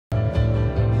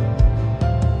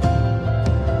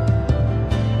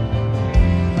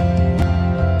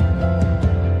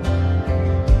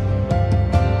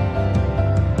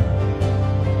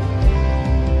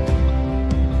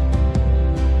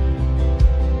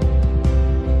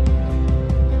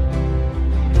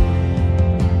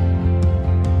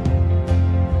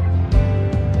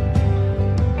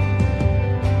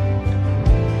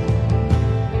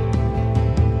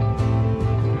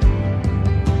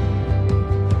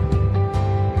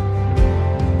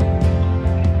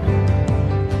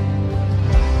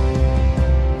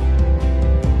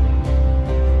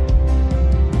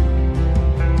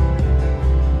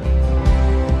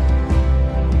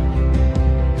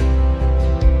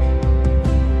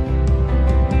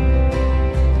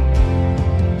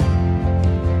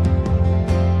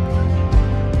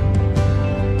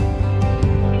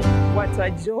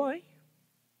joy.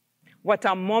 What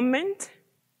a moment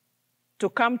to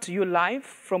come to you live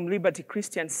from Liberty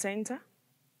Christian Center,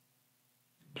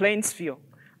 Plainsview,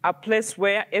 a place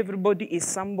where everybody is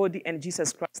somebody and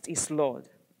Jesus Christ is Lord.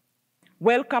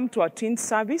 Welcome to our teen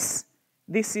service.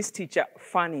 This is Teacher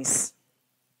Fanny's.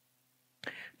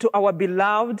 To our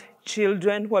beloved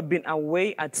children who have been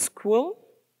away at school,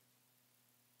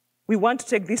 we want to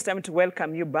take this time to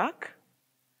welcome you back.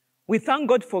 We thank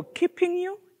God for keeping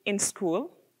you in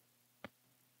school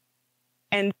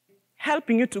and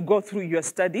helping you to go through your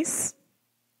studies.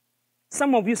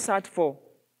 Some of you sat for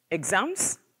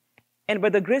exams, and by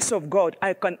the grace of God,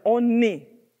 I can only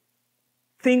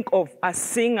think of a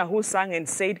singer who sang and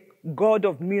said, God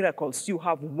of miracles, you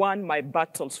have won my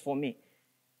battles for me.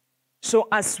 So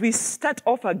as we start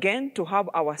off again to have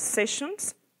our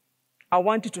sessions, I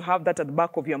want you to have that at the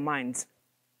back of your minds.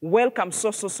 Welcome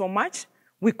so much.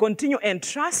 We continue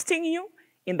entrusting you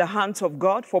in the hands of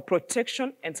God for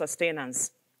protection and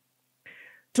sustenance.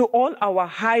 To all our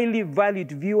highly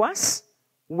valued viewers,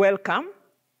 welcome.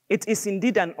 It is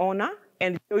indeed an honor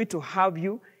and joy to have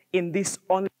you in this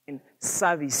online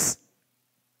service.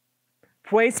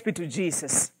 Praise be to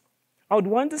Jesus. I would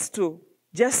want us to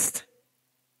just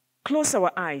close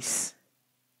our eyes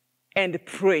and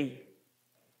pray.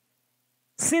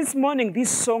 Since morning, this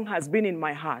song has been in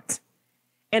my heart.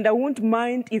 And I won't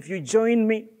mind if you join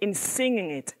me in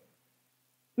singing it.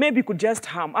 Maybe you could just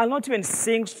hum. I'll not even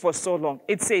sing for so long.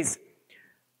 It says,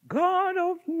 God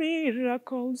of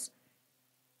miracles,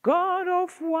 God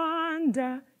of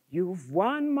wonder, you've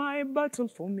won my battle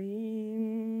for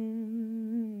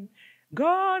me.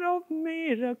 God of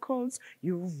miracles,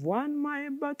 you've won my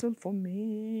battle for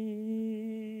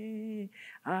me.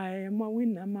 I am a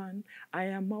winner man, I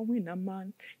am a winner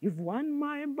man. You've won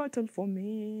my battle for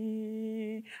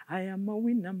me. I am a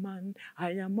winner man,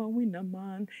 I am a winner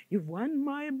man. You've won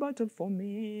my battle for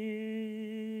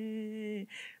me.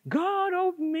 God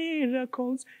of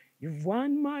miracles, you've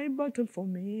won my battle for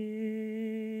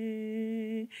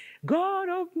me. God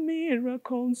of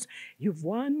miracles, you've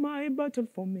won my battle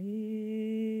for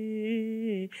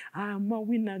me. I am a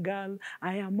winner girl,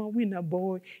 I am a winner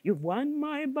boy. You've won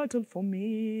my battle for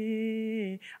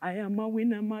me. I am a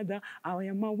winner mother, I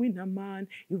am a winner man.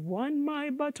 You've won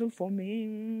my battle for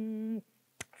me.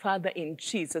 Father, in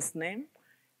Jesus' name,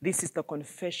 this is the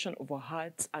confession of our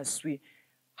hearts as we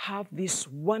have this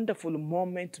wonderful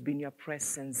moment to be in your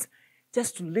presence,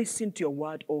 just to listen to your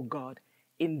word, oh God,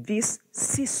 in these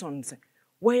seasons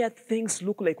where things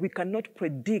look like we cannot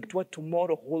predict what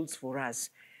tomorrow holds for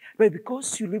us. But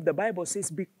because you live, the Bible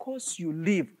says, because you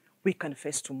live, we can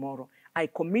face tomorrow. I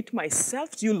commit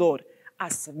myself to you, Lord,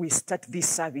 as we start this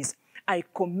service. I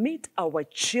commit our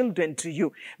children to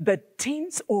you, the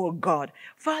teens, oh God.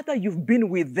 Father, you've been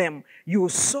with them. You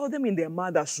saw them in their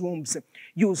mother's wombs.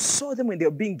 You saw them when they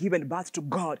were being given birth to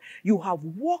God. You have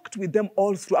walked with them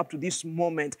all through up to this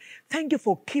moment. Thank you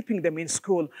for keeping them in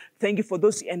school. Thank you for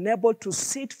those enabled to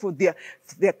sit for their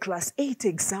class 8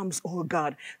 exams, oh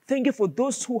God. Thank you for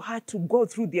those who had to go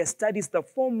through their studies, the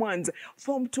Form 1s,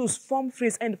 Form 2s, Form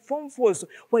 3s, and Form 4s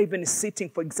who are even sitting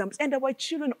for exams. And our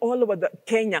children all over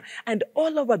Kenya and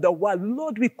all over the world,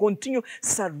 Lord, we continue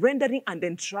surrendering and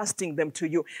entrusting them to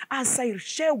you. As I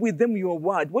share with them your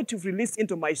word, what you've released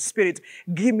into my spirit,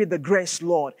 give me the grace,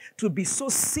 Lord, to be so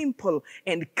simple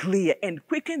and clear and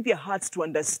quicken their hearts to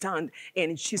understand.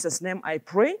 In Jesus' name I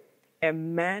pray.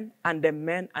 Amen and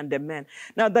amen and amen.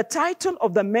 Now, the title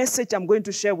of the message I'm going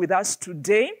to share with us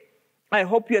today, I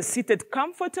hope you are seated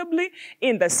comfortably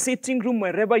in the sitting room,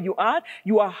 wherever you are.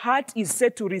 Your heart is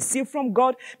set to receive from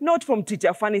God, not from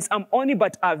Teacher Fanny's. I'm only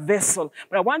but a vessel.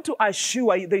 But I want to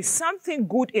assure you there is something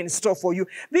good in store for you.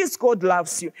 This God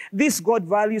loves you. This God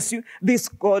values you. This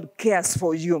God cares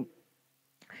for you.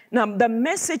 Now, the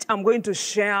message I'm going to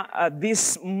share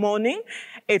this morning,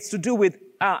 it's to do with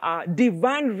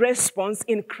divine response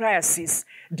in crisis.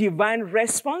 Divine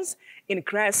response in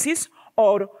crisis,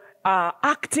 or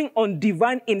acting on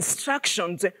divine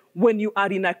instructions when you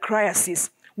are in a crisis.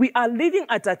 We are living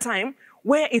at a time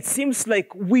where it seems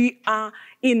like we are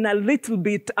in a little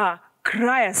bit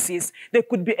crisis. There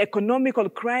could be economical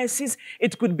crisis.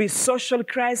 It could be social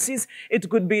crisis. It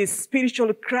could be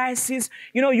spiritual crisis.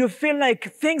 You know, you feel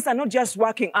like things are not just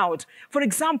working out. For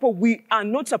example, we are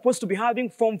not supposed to be having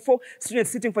Form 4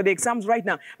 students sitting for the exams right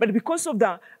now. But because of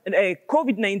the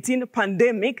COVID-19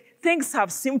 pandemic, things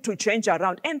have seemed to change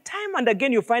around. And time and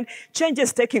again, you find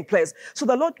changes taking place. So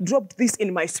the Lord dropped this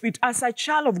in my spirit. As a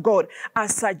child of God,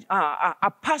 as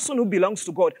a person who belongs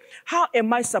to God, how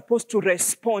am I supposed to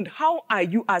respond? How are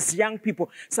you as young people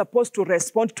supposed to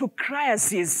respond to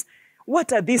crises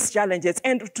What are these challenges?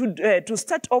 And to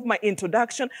start off my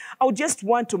introduction, I would just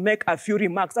want to make a few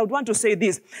remarks. I would want to say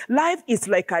this. Life is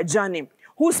like a journey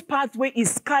whose pathway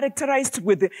is characterized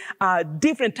with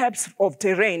different types of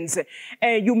terrains.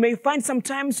 You may find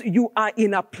sometimes you are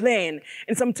in a plain,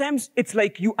 and sometimes it's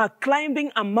like you are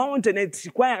climbing a mountain. It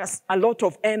requires a lot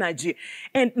of energy.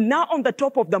 And now on the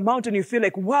top of the mountain, you feel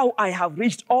like, wow, I have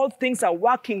reached, all things are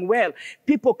working well.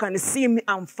 People can see me,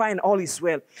 I'm fine, all is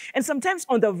well. And sometimes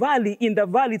in the valley,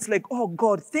 it's like, oh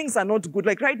God, things are not good.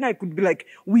 Like right now, it could be like,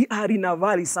 we are in a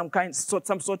valley, some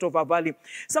sort of a valley.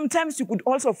 Sometimes you could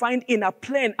also find in a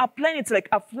plain. A plain, it's like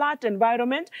a flat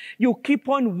environment. You keep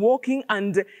on walking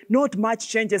and not much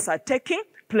changes are taking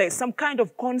place, some kind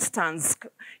of constance.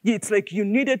 It's like you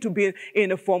needed to be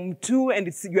in Form 2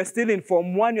 and you're still in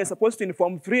Form 1. You're supposed to be in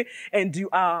Form 3 and you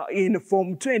are in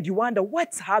Form 2 and you wonder,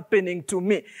 what's happening to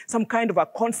me? Some kind of a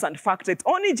constant factor. It's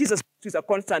only Jesus who is a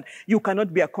constant. You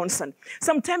cannot be a constant.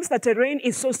 Sometimes the terrain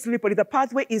is so slippery. The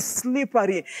pathway is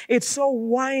slippery. It's so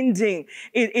winding.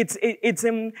 It's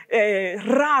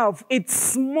rough. It's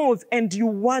smooth. And you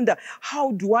wonder,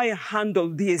 how do I handle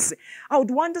this? I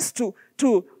would want us to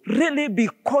really be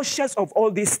cautious of all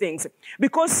these things.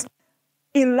 Because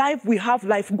in life, we have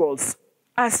life goals.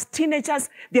 As teenagers,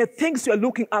 there are things you're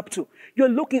looking up to. You're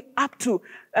looking up to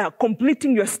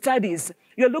completing your studies.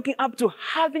 You're looking up to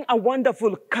having a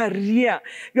wonderful career.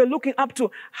 You're looking up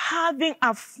to having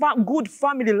a good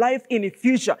family life in the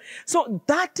future. So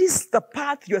that is the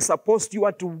path you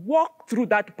are to walk through,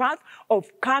 that path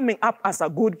of coming up as a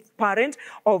good parent,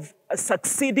 of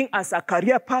succeeding as a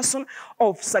career person,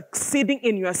 of succeeding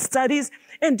in your studies.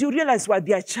 And you realize what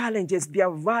there are challenges, there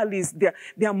are valleys, there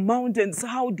are mountains.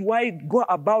 How do I go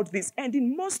about this? And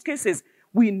in most cases,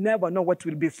 we never know what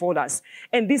will befall us.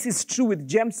 And this is true with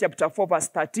James chapter 4, verse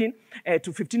 13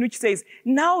 to 15, which says,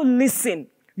 now listen,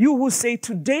 you who say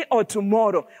today or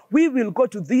tomorrow, we will go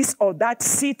to this or that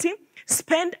city,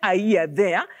 spend a year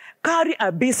there, carry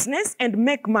a business and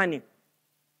make money.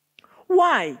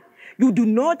 Why? You do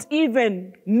not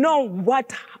even know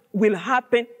what will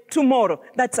happen tomorrow.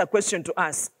 That's a question to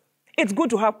ask. It's good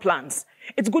to have plans.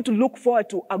 It's good to look forward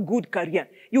to a good career.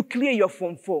 You clear your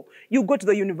Form 4. You go to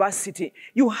the university.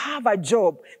 You have a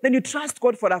job. Then you trust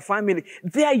God for a family.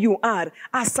 There you are,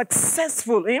 a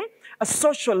successful, a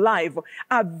social life,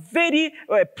 a very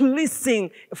pleasing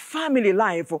family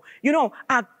life. You know,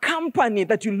 a company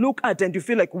that you look at and you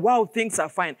feel like, wow, things are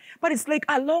fine. But it's like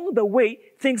along the way,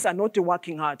 things are not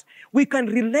working out. We can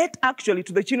relate actually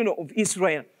to the children of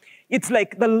Israel. It's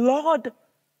like the Lord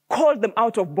called them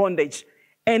out of bondage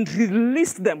and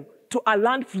released them to a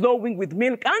land flowing with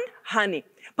milk and honey.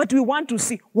 But we want to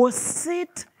see, was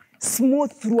it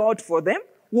smooth throughout for them?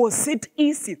 Was it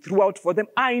easy throughout for them?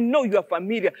 I know you are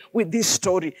familiar with this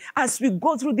story. As we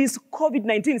go through these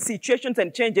COVID-19 situations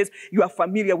and changes, you are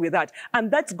familiar with that.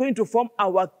 And that's going to form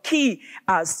our key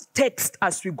as text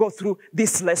as we go through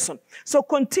this lesson. So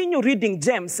continue reading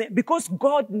James, because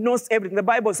God knows everything. The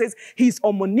Bible says he's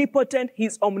omnipotent,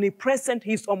 he's omnipresent,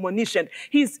 he's omniscient.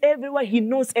 He's everywhere, he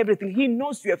knows everything. He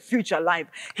knows your future life.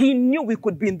 He knew we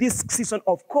could be in this season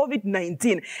of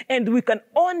COVID-19, and we can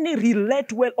only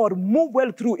relate well or move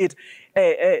well through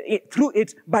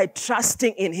it by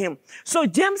trusting in him. So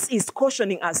James is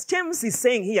cautioning us. James is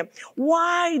saying here,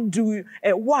 why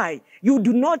you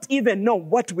do not even know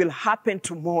what will happen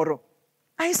tomorrow?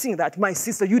 I think that, my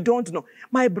sister, you don't know.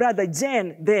 My brother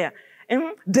Jen there,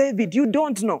 David, you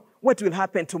don't know what will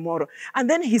happen tomorrow. And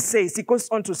then he goes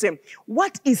on to say,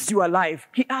 what is your life?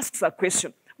 He asks a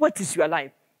question. What is your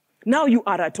life? Now you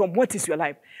are at home. What is your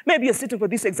life? Maybe you're sitting for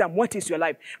this exam. What is your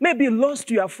life? Maybe you lost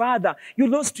your father. You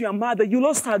lost your mother. You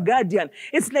lost a guardian.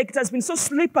 It's like it has been so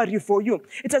slippery for you.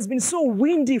 It has been so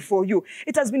windy for you.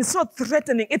 It has been so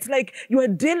threatening. It's like you are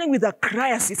dealing with a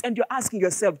crisis and you're asking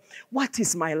yourself, what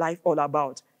is my life all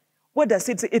about? What does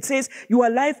it say? It says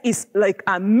your life is like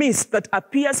a mist that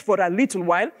appears for a little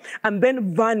while and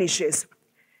then vanishes.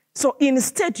 So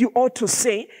instead, you ought to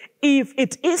say, if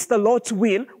it is the Lord's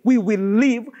will, we will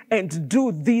live and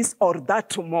do this or that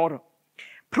tomorrow.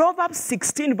 Proverbs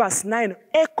 16 verse 9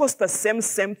 echoes the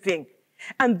same thing.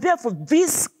 And therefore,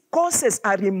 this causes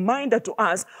a reminder to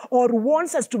us, or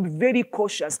wants us to be very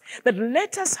cautious, that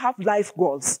let us have life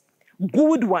goals,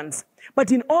 good ones.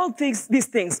 But in all these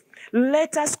things,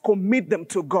 let us commit them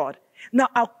to God. Now,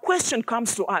 a question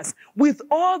comes to us. With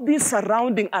all this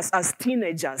surrounding us as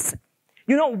teenagers,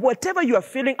 you know, whatever you are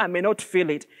feeling, I may not feel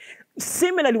it.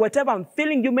 Similarly, whatever I'm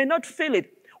feeling, you may not feel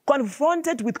it.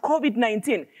 Confronted with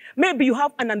COVID-19, maybe you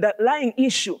have an underlying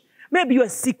issue. Maybe you are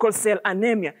sickle cell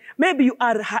anemia. Maybe you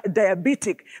are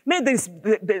diabetic. Maybe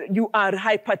you are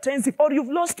hypertensive, or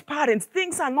you've lost parents.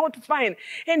 Things are not fine.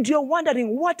 And you're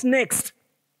wondering, what next?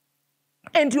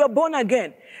 And you are born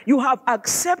again. You have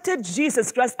accepted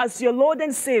Jesus Christ as your Lord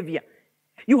and Savior.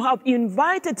 You have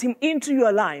invited him into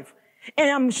your life.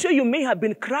 And I'm sure you may have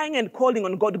been crying and calling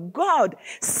on God. God,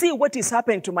 see what is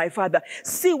happening to my father.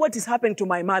 See what is happening to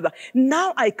my mother.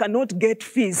 Now I cannot get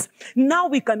fees. Now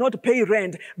we cannot pay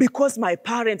rent because my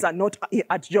parents are not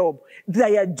at job.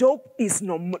 Their job is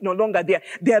no longer there.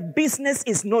 Their business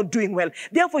is not doing well.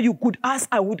 Therefore,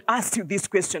 I would ask you this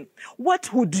question.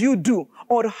 What would you do,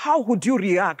 or how would you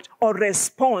react or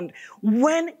respond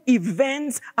when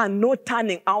events are not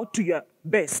turning out to your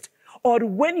best? Or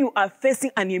when you are facing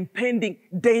an impending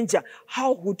danger,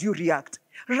 how would you react?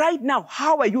 Right now,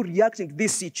 how are you reacting to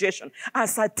this situation?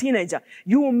 As a teenager,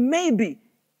 you may be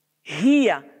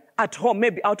here at home,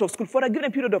 maybe out of school for a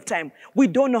given period of time. We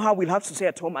don't know how we'll have to stay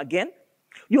at home again.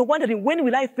 You're wondering, when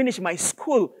will I finish my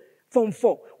school Form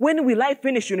 4? When will I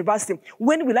finish university?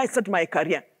 When will I start my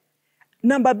career?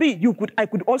 Number B, I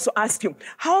could also ask you,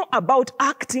 how about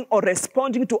acting or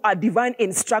responding to a divine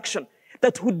instruction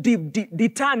that would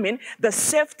determine the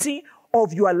safety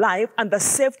of your life and the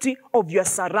safety of your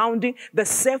surrounding, the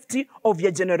safety of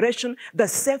your generation, the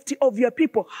safety of your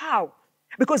people? How?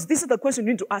 Because this is the question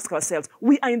we need to ask ourselves.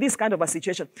 We are in this kind of a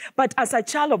situation. But as a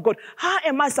child of God, how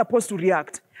am I supposed to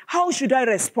react? How should I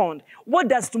respond? What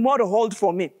does tomorrow hold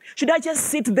for me? Should I just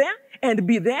sit there and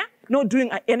be there, not doing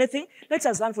anything? Let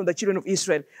us learn from the children of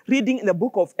Israel. Reading in the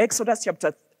book of Exodus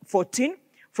chapter 14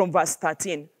 from verse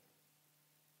 13.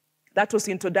 That was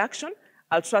the introduction.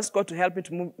 I'll trust God to help me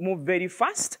to move very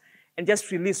fast and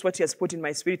just release what he has put in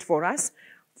my spirit for us,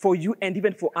 for you, and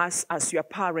even for us as your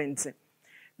parents.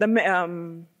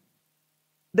 The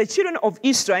children of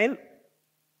Israel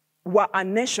were a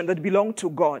nation that belonged to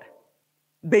God.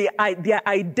 Their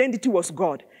identity was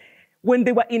God. When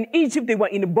they were in Egypt, they were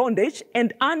in bondage,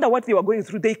 and under what they were going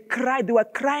through, they cried. They were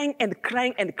crying and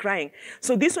crying and crying.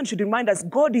 So this one should remind us,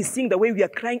 God is seeing the way we are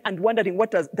crying and wondering what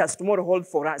does tomorrow hold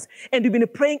for us. And we've been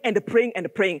praying and praying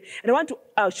and praying. And I want to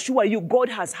assure you, God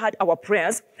has heard our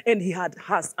prayers, and he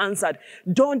has answered.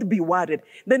 Don't be worried.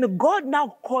 Then God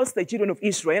now calls the children of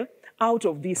Israel out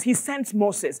of this. He sends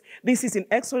Moses. This is in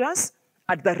Exodus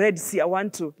at the Red Sea. I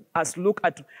want us to look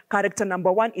at character number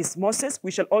 1 is Moses.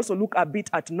 We shall also look a bit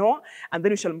at Noah, and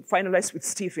then we shall finalize with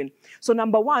Stephen. So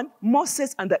number 1,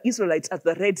 Moses and the Israelites at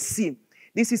the Red Sea.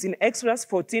 This is in Exodus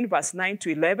 14, verse 9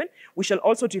 to 11. We shall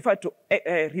also refer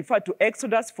to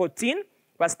Exodus 14,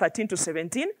 verse 13 to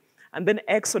 17. And then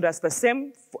Exodus, the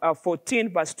same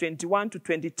 14, verse 21 to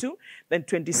 22, then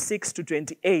 26 to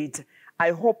 28.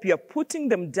 I hope you're putting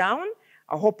them down.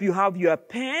 I hope you have your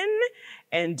pen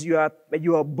and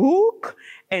your book,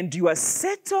 and you are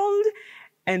settled,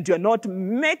 and you're not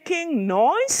making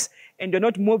noise, and you're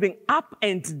not moving up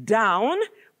and down.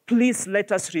 Please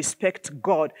let us respect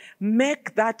God.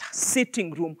 Make that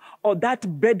sitting room or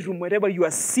that bedroom, wherever you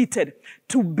are seated,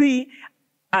 to be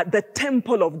at the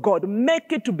temple of God.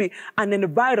 Make it to be an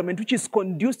environment which is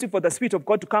conducive for the Spirit of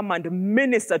God to come and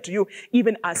minister to you,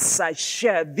 even as I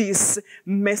share this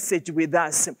message with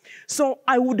us. So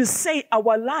I would say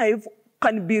our life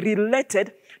can be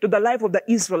related to the life of the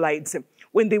Israelites.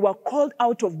 When they were called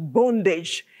out of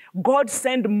bondage, God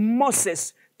sent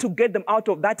Moses to get them out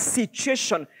of that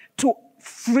situation to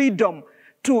freedom,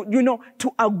 to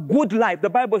a good life.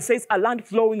 The Bible says a land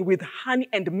flowing with honey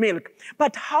and milk.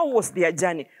 But how was their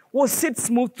journey? Was it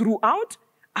smooth throughout?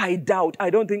 I doubt. I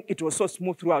don't think it was so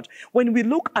smooth throughout. When we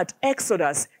look at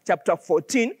Exodus chapter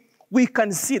 14, we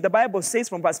can see, the Bible says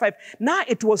from verse 5, now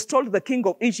it was told the king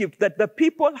of Egypt that the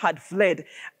people had fled,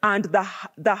 and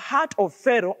the heart of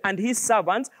Pharaoh and his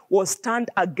servants was turned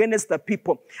against the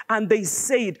people. And they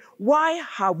said, why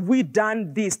have we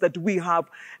done this, that we have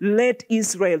let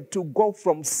Israel to go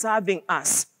from serving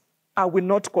us? I will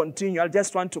not continue. I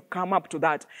just want to come up to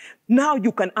that. Now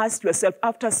you can ask yourself,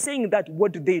 after saying that,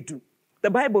 what do they do? The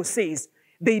Bible says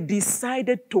they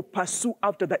decided to pursue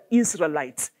after the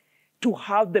Israelites, to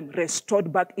have them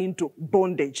restored back into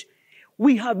bondage.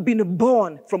 We have been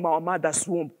born from our mother's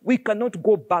womb. We cannot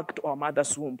go back to our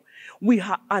mother's womb. We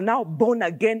are now born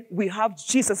again. We have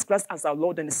Jesus Christ as our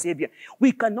Lord and Savior.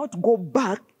 We cannot go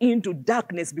back into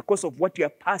darkness because of what we are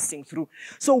passing through.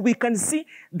 So we can see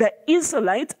the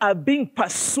Israelites are being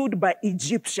pursued by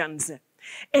Egyptians,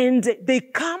 and they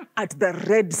come at the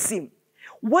Red Sea.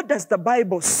 What does the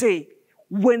Bible say?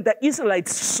 When the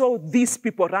Israelites saw these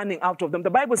people running out of them, the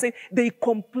Bible says they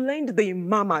complained, they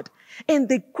murmured, and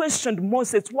they questioned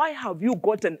Moses, why have you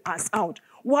gotten us out?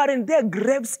 Weren't there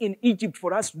graves in Egypt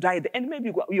for us to die there? And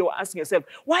maybe you're asking yourself,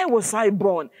 why was I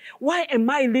born? Why am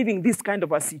I living this kind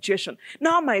of a situation?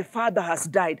 Now my father has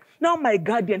died. Now my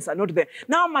guardians are not there.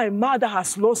 Now my mother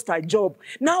has lost her job.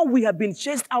 Now we have been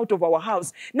chased out of our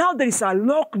house. Now there is a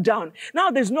lockdown. Now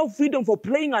there's no freedom for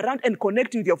playing around and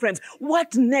connecting with your friends.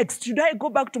 What next? Should I go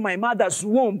back to my mother's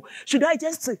womb? Should I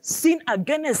just sin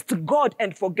against God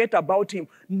and forget about him?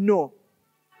 No.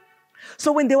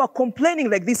 So when they were complaining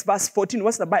like this, verse 14,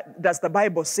 what does the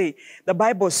Bible say? The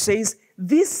Bible says,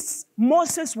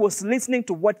 Moses was listening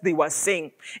to what they were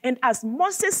saying. And as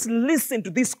Moses listened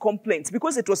to these complaints,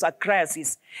 because it was a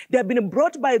crisis, they have been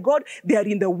brought by God, they are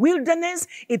in the wilderness,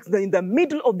 it's in the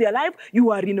middle of their life, you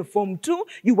are in Form 2,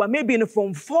 you were maybe in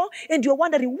Form 4, and you're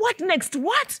wondering, what next?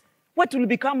 What? What will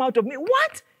become out of me?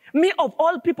 What? Me of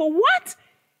all people, what?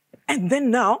 And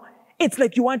then now, it's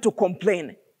like you want to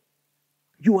complain.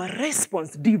 Your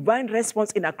response, divine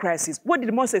response in a crisis. What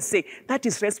did Moses say? That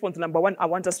is response number one I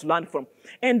want us to learn from.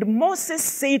 And Moses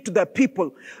said to the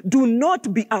people, do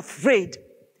not be afraid.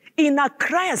 In a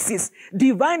crisis,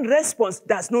 divine response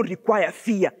does not require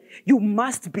fear. You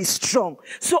must be strong.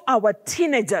 So our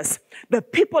teenagers, the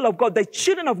people of God, the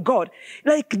children of God,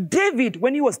 like David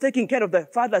when he was taking care of the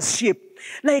father's sheep,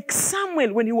 like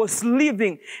Samuel when he was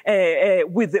living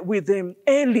with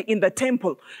Eli in the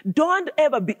temple, don't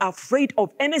ever be afraid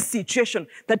of any situation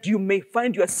that you may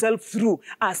find yourself through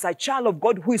as a child of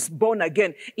God who is born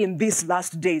again in these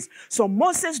last days. So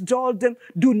Moses told them,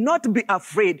 do not be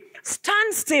afraid.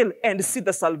 Stand still and see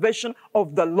the salvation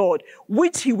of the Lord,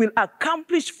 which he will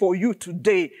accomplish for you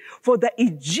today. For the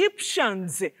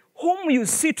Egyptians whom you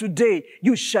see today,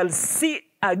 you shall see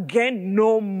again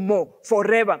no more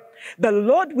forever. The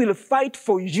Lord will fight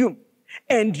for you,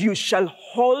 and you shall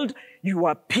hold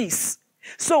your peace.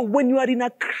 So when you are in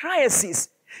a crisis,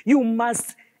 you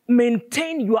must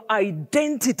maintain your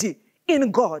identity in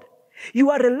God.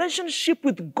 Your relationship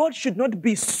with God should not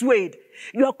be swayed.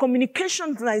 Your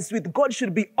communication lines with God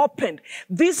should be opened.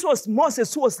 This was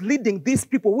Moses who was leading these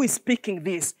people, who is speaking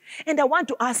this. And I want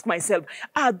to ask myself,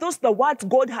 are those the words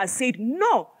God has said?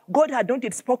 No, God had not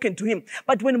yet spoken to him.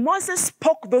 But when Moses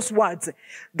spoke those words,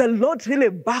 the Lord really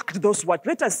backed those words.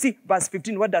 Let us see verse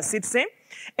 15. What does it say?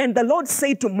 And the Lord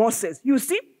said to Moses, you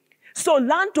see, so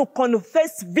learn to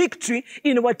confess victory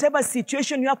in whatever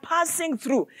situation you are passing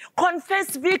through.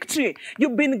 Confess victory.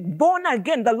 You've been born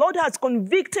again. The Lord has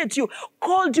convicted you,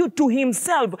 called you to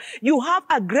himself. You have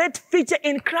a great future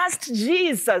in Christ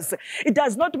Jesus. It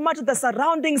does not matter the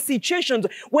surrounding situations.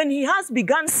 When he has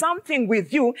begun something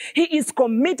with you, he is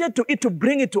committed to it to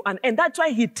bring it to an end. That's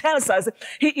why he tells us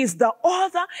he is the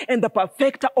author and the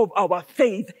perfecter of our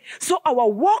faith. So our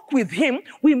walk with him,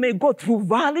 we may go through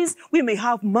valleys, we may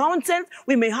have mountains,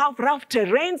 we may have rough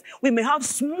terrains, we may have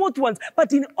smooth ones,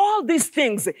 but in all these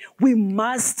things, we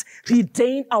must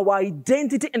retain our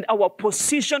identity and our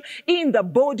position in the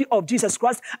body of Jesus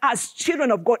Christ as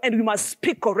children of God, and we must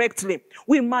speak correctly.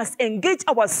 We must engage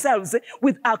ourselves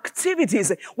with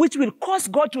activities which will cause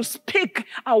God to speak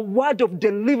a word of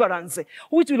deliverance,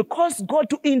 which will cause God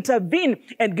to intervene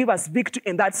and give us victory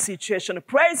in that situation.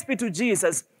 Praise be to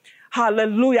Jesus.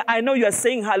 Hallelujah. I know you are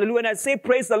saying hallelujah. And I say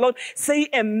praise the Lord. Say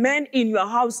amen in your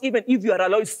house, even if you are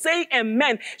alone. Say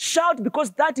amen. Shout, because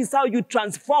that is how you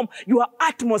transform your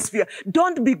atmosphere.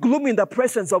 Don't be gloomy in the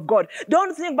presence of God.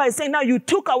 Don't think by saying, now you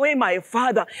took away my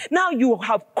father. Now you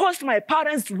have caused my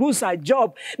parents to lose a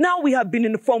job. Now we have been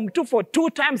in Form 2 for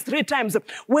 2 times, 3 times.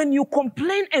 When you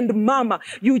complain and murmur,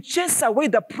 you chase away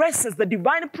the presence, the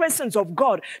divine presence of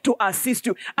God to assist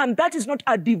you. And that is not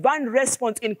a divine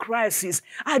response in crisis.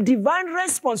 A divine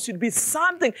response should be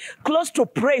something close to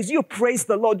praise. You praise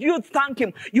the Lord. You thank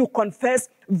him. You confess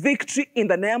victory in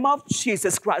the name of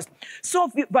Jesus Christ.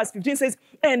 So verse 15 says,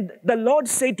 and the Lord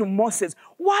said to Moses,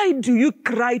 why do you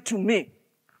cry to me?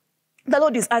 The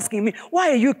Lord is asking me,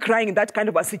 why are you crying in that kind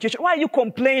of a situation? Why are you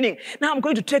complaining? Now I'm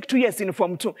going to take 2 years in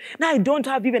Form 2. Now I don't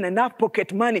have even enough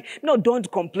pocket money. No,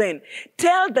 don't complain.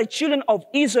 Tell the children of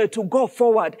Israel to go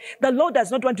forward. The Lord does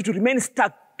not want you to remain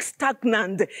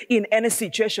stagnant in any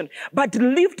situation, but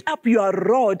lift up your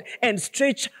rod and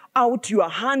stretch out your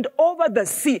hand over the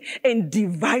sea and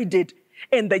divide it.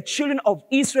 And the children of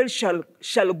Israel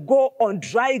shall go on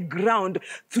dry ground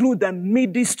through the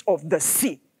midst of the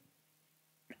sea.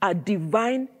 A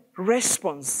divine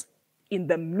response in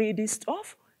the midst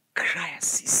of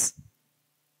crisis.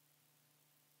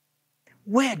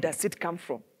 Where does it come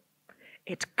from?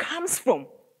 It comes from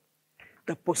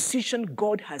the position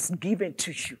God has given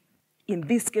to you. In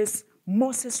this case,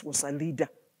 Moses was a leader.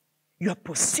 Your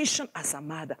position as a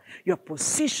mother, your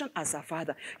position as a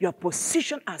father, your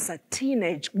position as a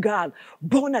teenage girl,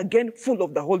 born again, full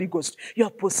of the Holy Ghost,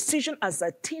 your position as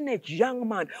a teenage young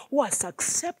man who has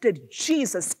accepted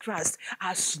Jesus Christ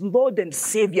as Lord and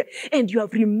Savior, and you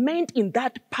have remained in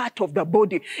that part of the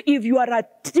body. If you are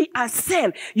a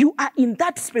cell, you are in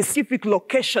that specific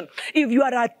location. If you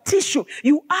are a tissue,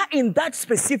 you are in that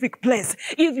specific place.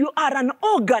 If you are an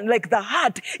organ like the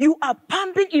heart, you are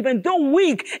pumping even though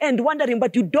weak and wondering,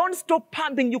 but you don't stop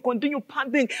pumping. You continue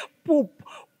pumping. Poop,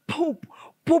 poop,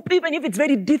 poop. Even if it's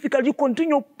very difficult, you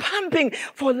continue pumping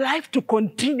for life to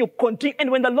continue.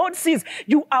 And when the Lord sees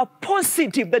you are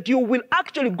positive that you will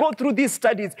actually go through these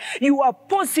studies, you are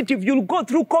positive you'll go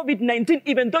through COVID-19,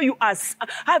 even though you are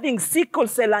having sickle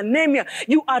cell anemia,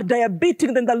 you are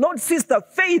diabetic, then the Lord sees the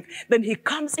faith, then he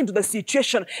comes into the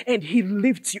situation and he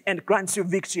lifts you and grants you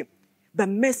victory. The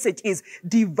message is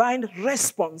divine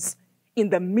response in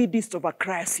the midst of a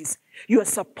crisis. You are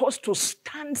supposed to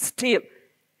stand still.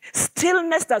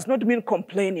 Stillness does not mean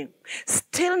complaining.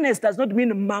 Stillness does not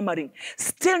mean murmuring.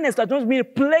 Stillness does not mean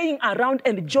playing around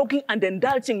and joking and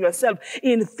indulging yourself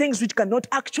in things which cannot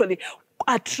actually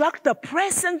attract the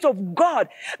presence of God.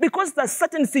 Because there are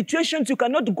certain situations you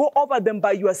cannot go over them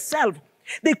by yourself.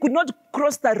 They could not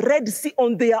cross the Red Sea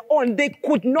on their own. They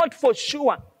could not for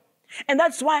sure. And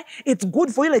that's why it's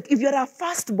good for you. Like if you're a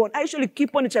firstborn, I usually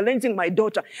keep on challenging my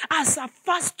daughter. As a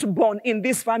firstborn in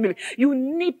this family, you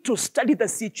need to study the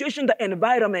situation, the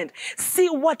environment, see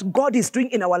what God is doing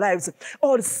in our lives,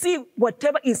 or see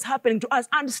whatever is happening to us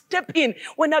and step in.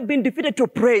 When I've been defeated to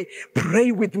pray,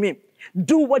 pray with me.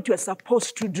 Do what you're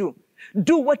supposed to do.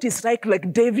 Do what is right,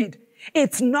 like David.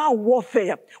 It's now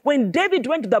warfare. When David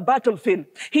went to the battlefield,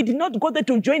 he did not go there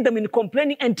to join them in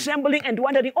complaining and trembling and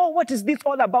wondering, oh, what is this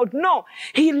all about? No,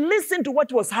 he listened to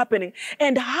what was happening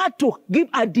and had to give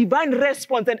a divine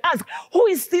response and ask, who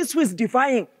is this who is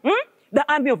defying the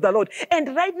army of the Lord?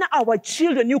 And right now, our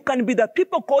children, you can be the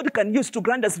people God can use to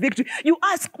grant us victory. You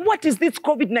ask, what is this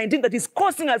COVID-19 that is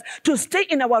causing us to stay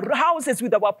in our houses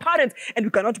with our parents and we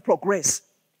cannot progress?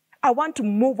 I want to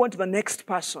move on to the next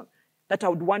person that I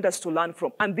would want us to learn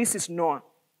from. And this is Noah.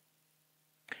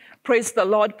 Praise the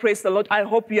Lord, praise the Lord. I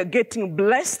hope you're getting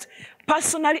blessed.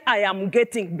 Personally, I am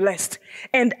getting blessed.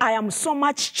 And I am so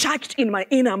much charged in my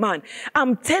inner man.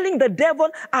 I'm telling the devil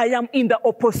I am in the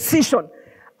opposition.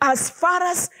 As far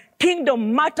as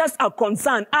kingdom matters are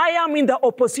concerned, I am in the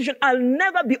opposition. I'll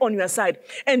never be on your side.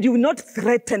 And you will not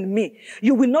threaten me.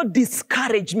 You will not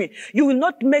discourage me. You will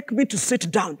not make me to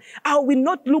sit down. I will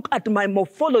not look at my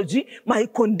morphology, my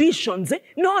conditions.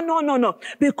 No.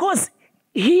 Because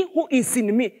he who is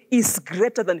in me is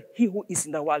greater than he who is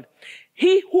in the world.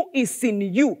 He who is in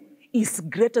you is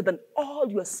greater than all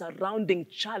your surrounding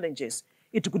challenges.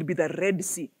 It could be the Red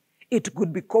Sea. It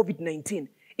could be COVID-19.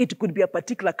 It could be a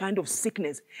particular kind of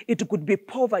sickness. It could be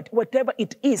poverty. Whatever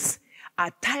it is,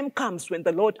 a time comes when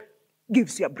the Lord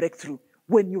gives you a breakthrough,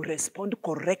 when you respond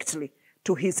correctly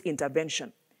to his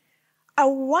intervention. I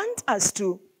want us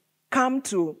to come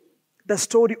to the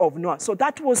story of Noah. So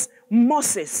that was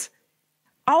Moses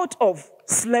out of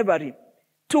slavery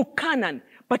to Canaan.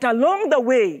 But along the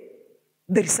way,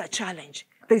 there is a challenge.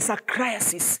 There is a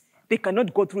crisis. They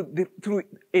cannot go through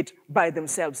it by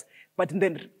themselves. But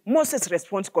then Moses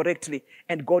responds correctly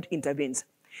and God intervenes.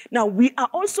 Now, we are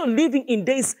also living in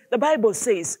days, the Bible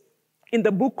says in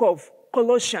the book of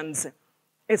Colossians,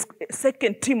 2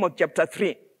 Timothy chapter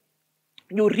 3.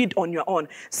 You read on your own.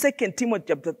 2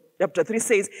 Timothy chapter 3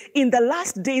 says, in the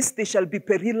last days there shall be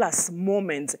perilous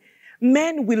moments.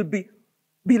 Men will be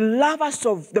lovers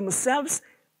of themselves,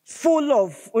 full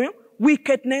of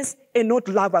wickedness, and not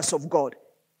lovers of God.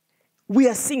 We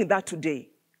are seeing that today.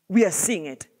 We are seeing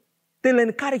it. They'll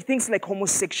encourage things like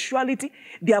homosexuality.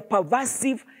 They are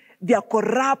pervasive. They are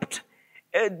corrupt.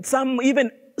 Some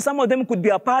of them could be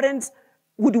our parents,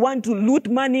 would want to loot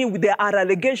money. There are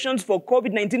allegations for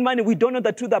COVID-19 money we don't know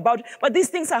the truth about. But these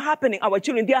things are happening. Our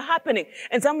children, they are happening.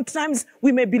 And sometimes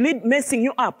we may be messing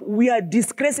you up. We are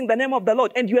disgracing the name of the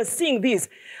Lord. And you are seeing this.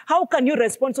 How can you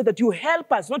respond so that you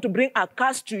help us not to bring a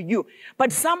curse to you?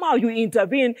 But somehow you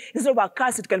intervene. Instead of a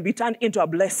curse, it can be turned into a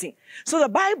blessing. So the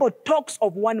Bible talks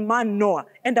of one man, Noah.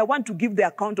 And I want to give the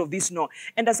account of this Noah.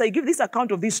 And as I give this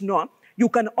account of this Noah, you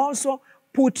can also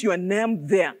put your name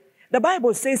there. The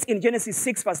Bible says in Genesis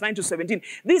 6, verse 9 to 17,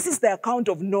 this is the account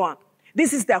of Noah.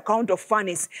 This is the account of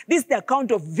Furnace. This is the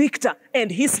account of Victor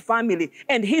and his family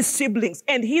and his siblings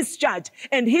and his church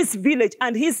and his village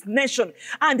and his nation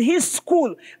and his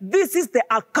school. This is the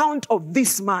account of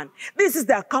this man. This is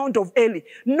the account of Eli.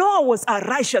 Noah was a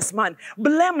righteous man,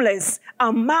 blameless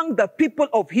among the people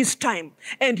of his time,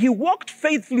 and he walked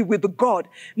faithfully with God.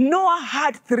 Noah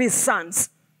had 3 sons.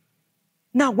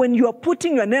 Now, when you are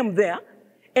putting your name there,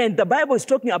 and the Bible is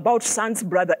talking about sons,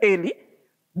 brother Eli,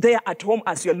 there at home,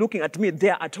 as you're looking at me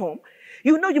there at home,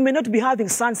 you know you may not be having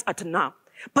sons at now,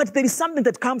 but there is something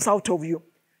that comes out of you.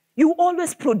 You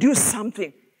always produce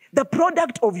something, the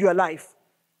product of your life.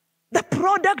 The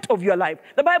product of your life.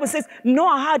 The Bible says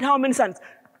Noah had how many sons?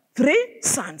 3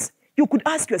 sons. You could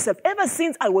ask yourself, ever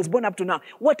since I was born up to now,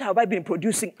 what have I been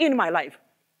producing in my life?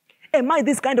 Am I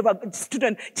this kind of a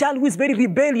child who is very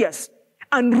rebellious,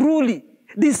 unruly,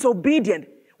 disobedient?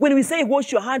 When we say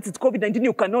wash your hands, it's COVID-19,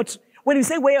 you cannot. When we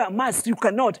say wear a mask, you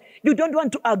cannot. You don't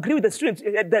want to agree with the students,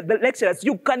 the lecturers.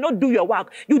 You cannot do your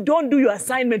work. You don't do your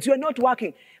assignments. You are not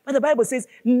working. But the Bible says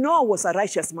Noah was a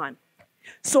righteous man.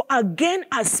 So again,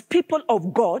 as people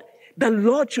of God, the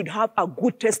Lord should have a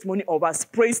good testimony of us.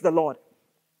 Praise the Lord.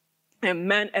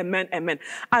 Amen, amen, amen.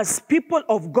 As people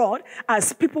of God,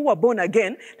 as people who are born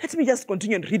again, let me just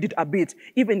continue and read it a bit,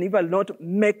 even if I will not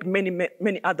make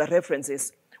many other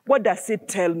references. What does it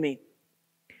tell me?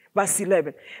 Verse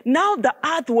 11. Now the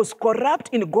earth was corrupt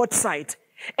in God's sight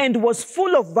and was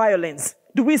full of violence.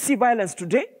 Do we see violence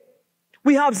today?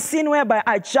 We have seen whereby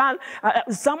a child,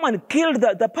 someone killed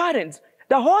the parents.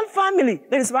 The whole family,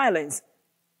 there is violence.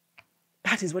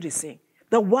 That is what he's saying.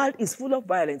 The world is full of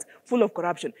violence, full of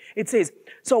corruption. It says,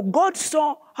 so God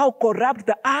saw how corrupt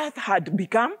the earth had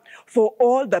become, for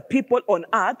all the people on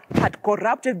earth had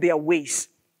corrupted their ways.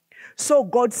 So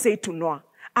God said to Noah,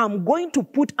 I'm going to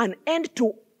put an end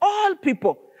to all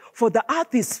people, for the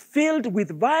earth is filled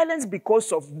with violence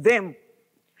because of them.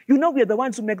 You know, we are the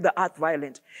ones who make the earth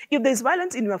violent. If there's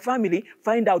violence in your family,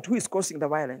 find out who is causing the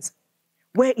violence.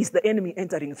 Where is the enemy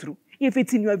entering through? If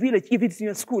it's in your village, if it's in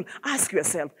your school, ask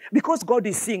yourself, because God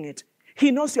is seeing it.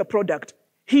 He knows your product.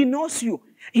 He knows you.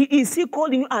 Is he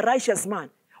calling you a righteous man?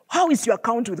 How is your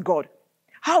account with God?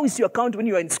 How is your account when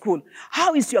you are in school?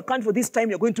 How is your account for this time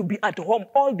you're going to be at home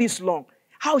all this long?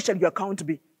 How shall your account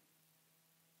be?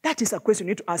 That is a question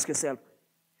you need to ask yourself.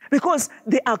 Because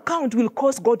the account will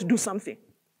cause God to do something.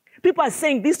 People are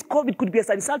saying this COVID could be as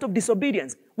a result of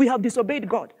disobedience. We have disobeyed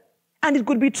God. And it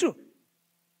could be true.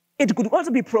 It could also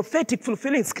be prophetic,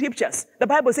 fulfilling scriptures. The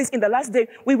Bible says in the last day,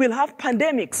 we will have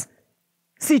pandemics.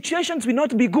 Situations will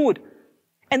not be good.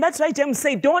 And that's why James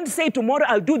said, don't say tomorrow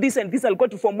I'll do this and this, I'll go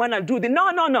to Form 1, I'll do this.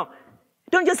 No, no, no.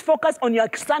 Don't just focus on your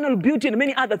external beauty and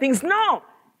many other things. No.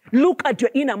 Look at your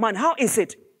inner man. How is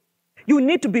it? You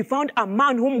need to be found a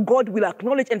man whom God will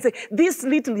acknowledge and say, this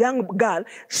little young girl,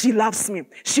 she loves me.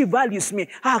 She values me.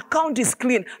 Her account is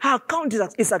clean. Her account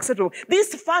is acceptable.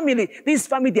 This family,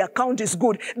 the account is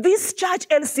good. This church,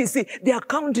 LCC, the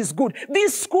account is good.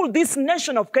 This school, this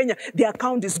nation of Kenya, the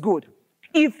account is good.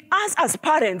 If us as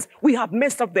parents, we have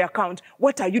messed up the account,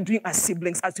 what are you doing as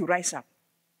siblings as you rise up?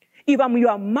 If I'm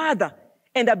your mother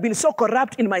and I've been so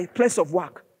corrupt in my place of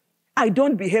work, I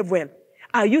don't behave well.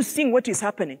 Are you seeing what is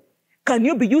happening? Can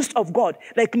you be used of God?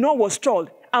 Like Noah was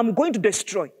told, I'm going to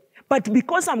destroy. But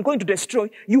because I'm going to destroy,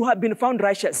 you have been found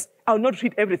righteous. I'll not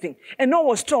read everything. And Noah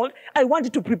was told, I want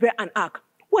you to prepare an ark.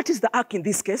 What is the ark in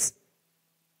this case?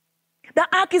 The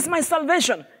ark is my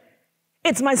salvation.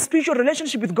 It's my spiritual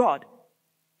relationship with God.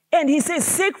 And he says,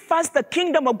 seek first the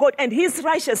kingdom of God and his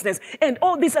righteousness, and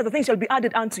all these other things shall be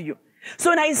added unto you. So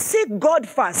when I seek God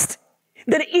first,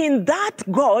 then in that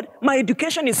God, my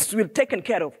education is taken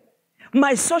care of.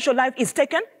 My social life is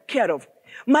taken care of.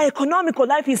 My economical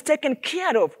life is taken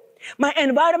care of. My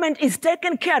environment is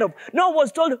taken care of. Noah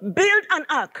was told, build an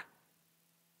ark.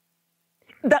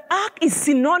 The ark is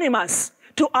synonymous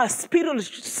to our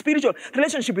spiritual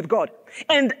relationship with God.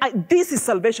 And this is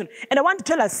salvation. And I want to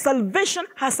tell us, salvation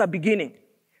has a beginning.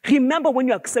 Remember when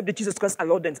you accepted Jesus Christ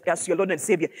as your Lord and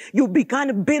Savior, you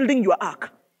began building your ark.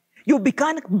 You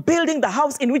began building the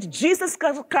house in which Jesus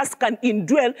Christ can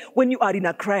indwell when you are in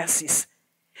a crisis.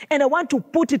 And I want to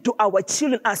put it to our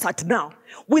children as at now.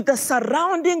 With the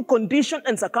surrounding condition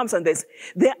and circumstances,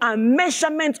 there are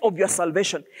measurements of your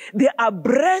salvation. There are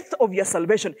breadth of your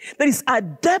salvation. There is a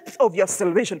depth of your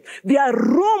salvation. There are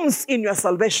rooms in your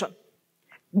salvation.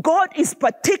 God is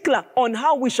particular on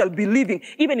how we shall be living,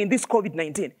 even in this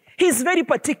COVID-19. He's very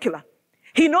particular.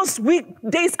 He knows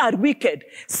days are wicked.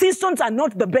 Seasons are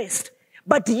not the best.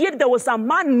 But yet there was a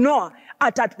man, Noah,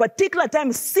 at a particular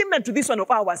time similar to this one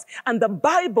of ours. And the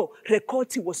Bible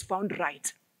records he was found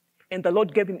right. And the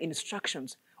Lord gave him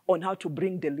instructions on how to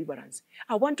bring deliverance.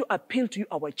 I want to appeal to you,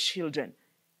 our children,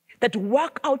 that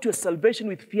work out your salvation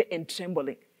with fear and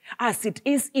trembling. As it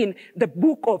is in the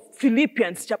book of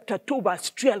Philippians chapter 2 verse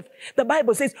 12. The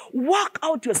Bible says, work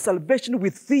out your salvation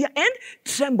with fear and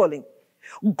trembling.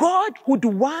 God would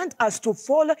want us to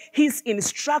follow his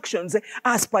instructions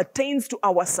as pertains to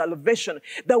our salvation.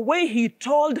 The way he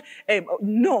told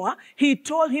Noah, he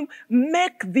told him,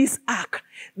 make this ark.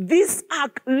 This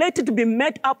ark, let it be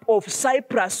made up of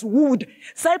cypress wood.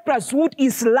 Cypress wood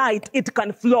is light, it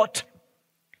can float.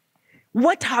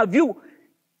 What have you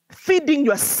feeding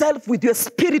yourself with your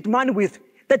spirit man with,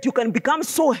 that you can become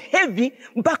so heavy,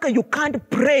 Baka, you can't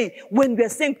pray when we are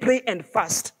saying pray and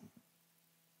fast?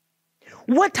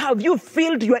 What have you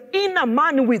filled your inner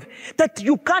man with, that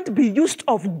you can't be used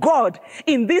of God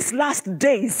in these last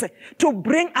days to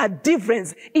bring a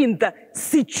difference in the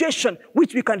situation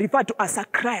which we can refer to as a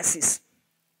crisis?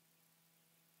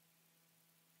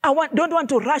 Don't want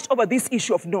to rush over this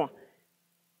issue of Noah.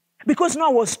 Because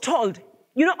Noah was told,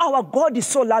 you know, our God is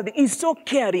so loving, he's so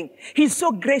caring, he's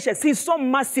so gracious, he's so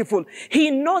merciful. He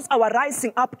knows our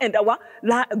rising up and our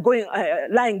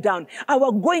lying down,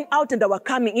 our going out and our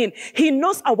coming in. He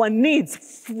knows our needs,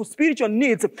 spiritual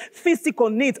needs, physical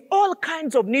needs, all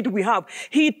kinds of needs we have.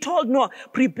 He told Noah,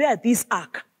 prepare this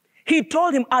ark. He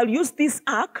told him, I'll use this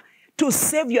ark to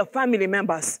save your family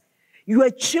members,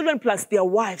 your children plus their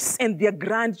wives and their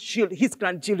grandchildren, his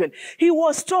grandchildren. He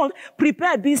was told,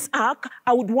 prepare this ark.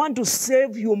 I would want to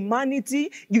save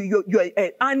humanity, your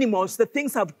animals, the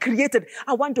things I've created.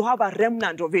 I want to have a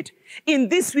remnant of it. In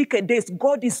these wicked days,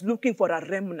 God is looking for a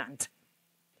remnant.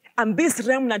 And this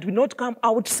remnant will not come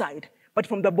outside, but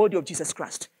from the body of Jesus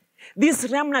Christ. This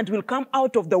remnant will come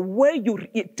out of the way you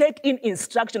take in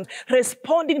instructions,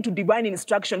 responding to divine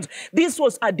instructions. This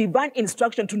was a divine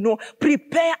instruction to know,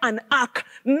 prepare an ark,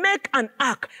 make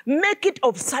it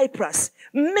of cypress,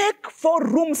 make 4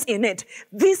 rooms in it.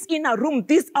 This inner room,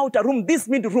 this outer room, this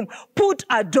middle room, put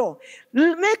a door.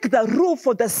 Make the roof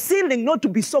for the ceiling not to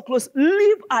be so close.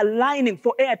 Leave a lining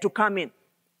for air to come in.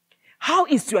 How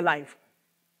is your life?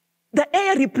 The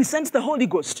air represents the Holy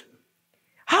Ghost.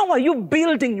 How are you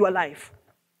building your life?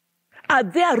 Are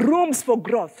there rooms for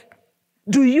growth?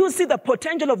 Do you see the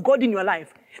potential of God in your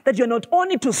life? That you're not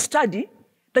only to study,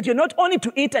 that you're not only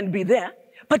to eat and be there,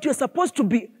 but you're supposed to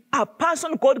be a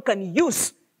person God can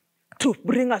use to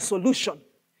bring a solution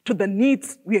to the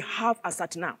needs we have as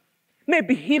at now.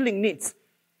 Maybe healing needs,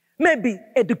 maybe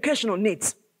educational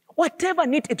needs, whatever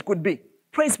need it could be.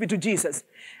 Praise be to Jesus.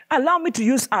 Allow me to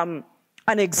use an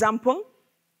example.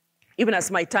 Even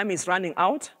as my time is running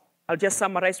out, I'll just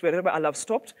summarize wherever I'll have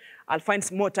stopped. I'll find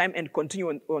some more time and continue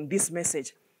on this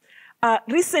message.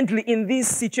 Recently, in this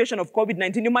situation of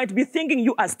COVID-19, you might be thinking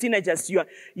you as teenagers,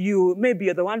 you maybe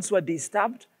you're the ones who are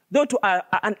disturbed. Though to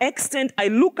an extent, I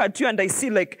look at you and I see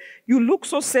like, you look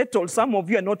so settled. Some of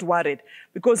you are not worried.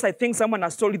 Because I think someone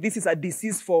has told you this is a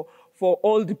disease for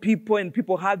old people and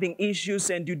people having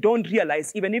issues, and you don't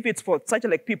realize, even if it's for such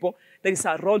like people, there is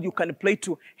a role you can play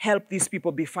to help these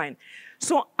people be fine.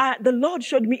 So the Lord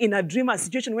showed me in a dream a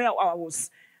situation where I was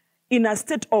in a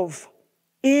state of,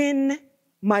 in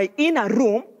my inner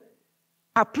room,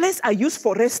 a place I used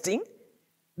for resting,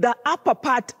 the upper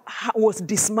part was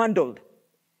dismantled.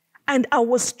 And I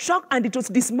was struck, and it was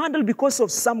dismantled because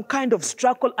of some kind of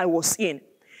struggle I was in.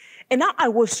 And now I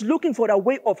was looking for a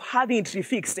way of having it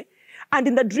refixed. And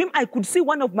in the dream, I could see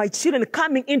one of my children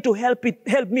coming in to help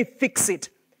me fix it.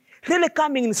 Really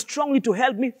coming in strongly to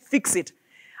help me fix it.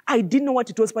 I didn't know what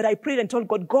it was, but I prayed and told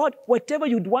God, God, whatever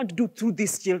you'd want to do through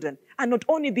these children, and not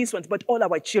only these ones, but all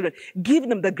our children, give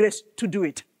them the grace to do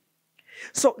it.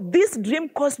 So this dream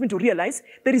caused me to realize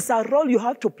there is a role you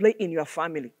have to play in your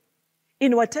family,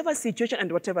 in whatever situation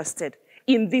and whatever state,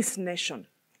 in this nation,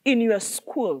 in your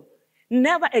school.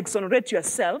 Never exonerate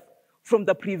yourself from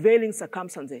the prevailing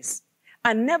circumstances.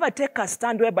 And never take a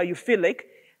stand whereby you feel like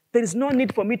there is no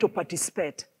need for me to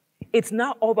participate. It's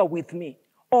now over with me.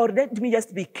 Or let me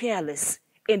just be careless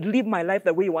and live my life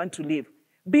the way you want to live.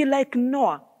 Be like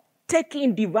Noah. Take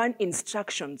in divine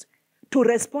instructions to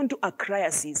respond to a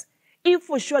crisis. If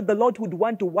for sure the Lord would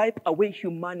want to wipe away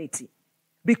humanity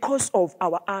because of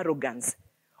our arrogance,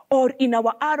 or in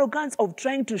our arrogance of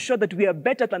trying to show that we are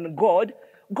better than God,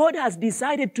 God has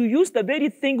decided to use the very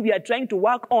thing we are trying to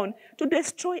work on to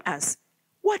destroy us.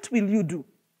 What will you do?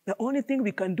 The only thing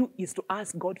we can do is to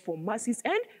ask God for mercies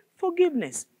and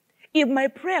forgiveness. If my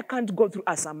prayer can't go through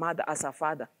as a mother, as a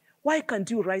father, why can't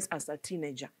you rise as a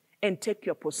teenager and take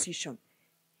your position?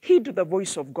 Heed the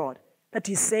voice of God that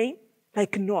is saying,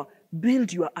 like Noah,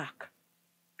 build your ark.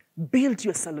 Build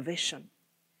your salvation.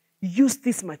 Use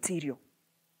this material.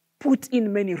 Put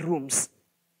in many rooms.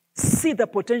 See the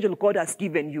potential God has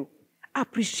given you.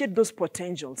 Appreciate those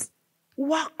potentials.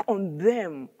 Work on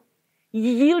them.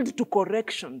 Yield to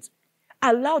corrections.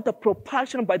 Allow the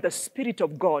propulsion by the Spirit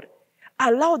of God.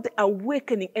 Allow the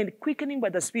awakening and quickening by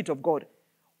the Spirit of God.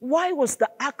 Why was the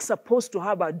ark supposed to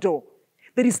have a door?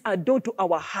 There is a door to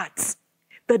our hearts.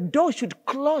 The door should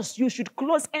close. You should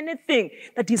close anything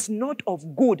that is not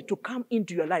of good to come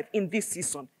into your life in this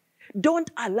season. Don't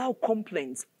allow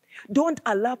complaints. Don't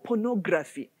allow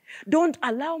pornography. Don't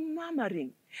allow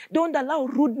murmuring. Don't allow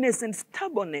rudeness and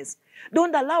stubbornness.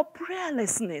 Don't allow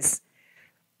prayerlessness.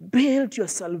 Build your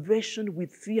salvation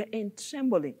with fear and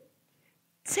trembling.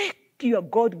 Take your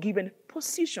God-given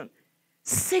position.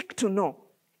 Seek to know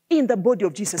in the body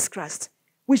of Jesus Christ,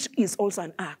 which is also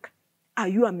an ark. Are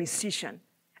you a musician?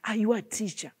 Are you a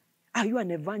teacher? Are you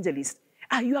an evangelist?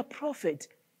 Are you a prophet?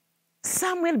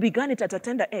 Samuel began it at a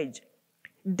tender age.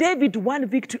 David won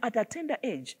victory at a tender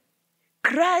age.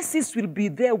 Crisis will be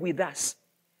there with us.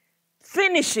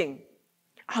 Finishing,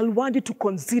 I want you to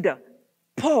consider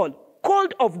Paul,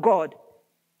 called of God,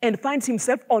 and finds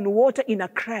himself on water in a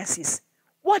crisis.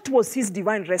 What was his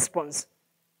divine response?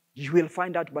 You will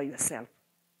find out by yourself.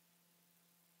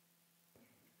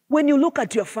 When you look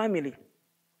at your family,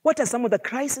 what are some of the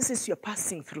crises you're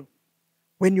passing through?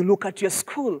 When you look at your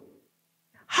school,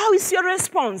 how is your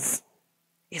response?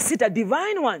 Is it a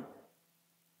divine one,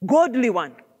 godly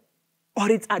one, or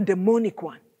it's a demonic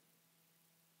one?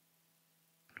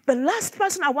 The last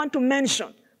person I want to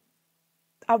mention,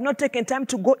 I've not taken time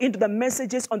to go into the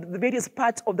messages on the various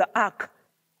parts of the ark,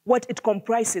 what it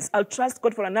comprises. I'll trust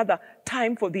God for another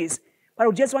time for this. But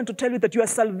I just want to tell you that your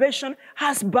salvation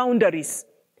has boundaries.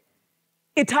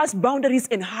 It has boundaries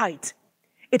in height.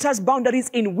 It has boundaries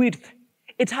in width.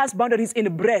 It has boundaries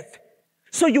in breadth.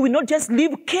 So you will not just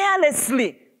live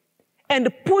carelessly and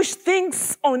push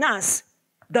things on us.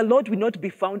 The Lord will not be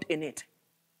found in it.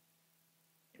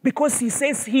 Because he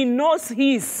says he knows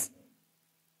his.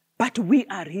 But we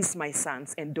are his, my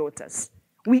sons and daughters.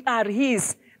 We are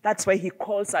his. That's why he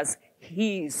calls us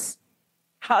his.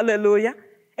 Hallelujah.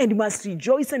 And you must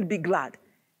rejoice and be glad.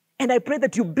 And I pray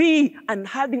that you be and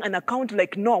having an account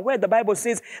like Noah, where the Bible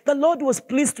says the Lord was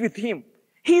pleased with him.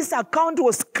 His account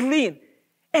was clean.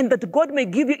 And that God may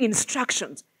give you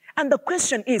instructions. And the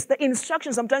question is, the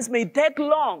instructions sometimes may take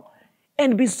long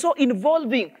and be so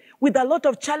involving with a lot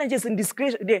of challenges and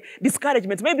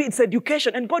discouragements. Maybe it's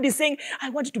education. And God is saying,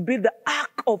 I want you to build the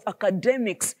ark of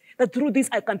academics, that through this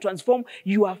I can transform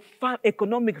your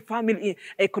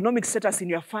economic status in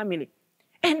your family.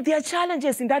 And there are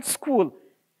challenges in that school.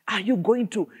 Are you going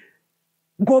to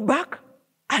go back?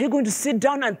 Are you going to sit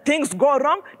down and things go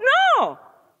wrong? No!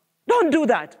 Don't do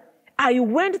that. I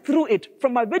went through it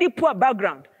from a very poor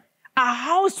background. A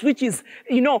house which is,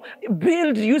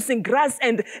 built using grass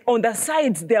and on the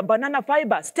sides there are banana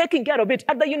fibers, taking care of it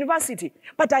at the university.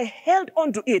 But I held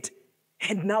on to it.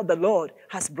 And now the Lord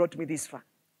has brought me this far.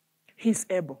 He's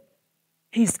able.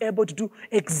 He's able to do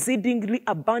exceedingly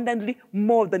abundantly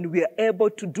more than we are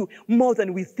able to do, more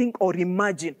than we think or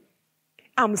imagine.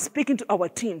 I'm speaking to our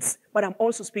teens, but I'm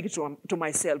also speaking to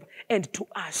myself and to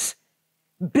us.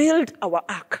 Build our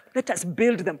ark. Let us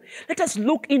build them. Let us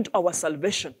look into our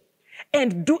salvation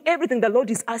and do everything the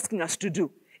Lord is asking us to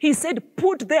do. He said,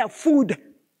 put their food.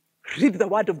 Read the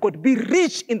word of God. Be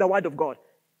rich in the word of God.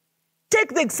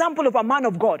 Take the example of a man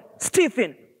of God,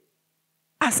 Stephen,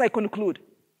 as I conclude.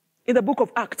 In the book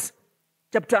of Acts,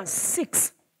 chapter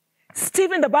 6,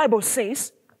 Stephen, the Bible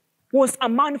says, was a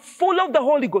man full of the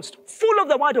Holy Ghost, full of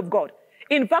the word of God.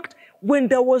 In fact, when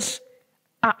there was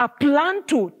a plan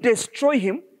to destroy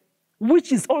him,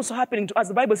 which is also happening to us,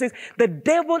 the Bible says, the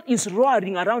devil is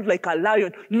roaring around like a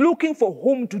lion, looking for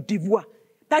whom to devour.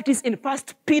 That is in 1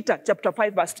 Peter chapter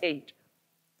 5, verse 8.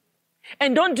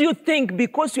 And don't you think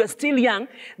because you are still young,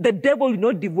 the devil will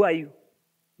not devour you?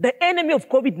 The enemy of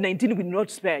COVID-19 will not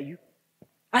spare you.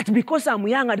 And because I'm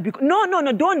young,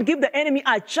 no, don't give the enemy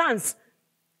a chance.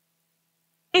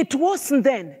 It wasn't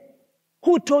then.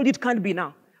 Who told it can't be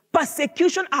now?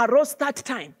 Persecution arose that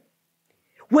time.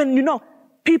 When,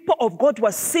 people of God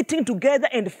were sitting together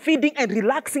and feeding and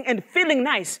relaxing and feeling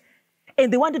nice.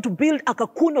 And they wanted to build a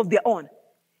cocoon of their own.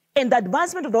 And the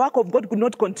advancement of the work of God could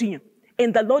not continue.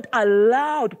 And the Lord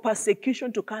allowed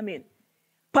persecution to come in.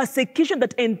 Persecution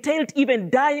that entailed even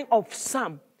dying of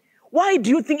some. Why do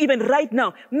you think even right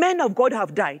now, men of God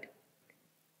have died?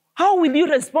 How will you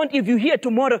respond if you hear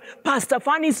tomorrow, Pastor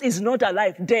Fannis is not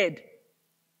alive, dead?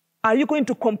 Are you going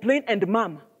to complain and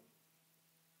murmur?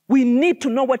 We need to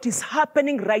know what is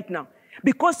happening right now.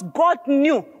 Because God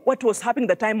knew what was happening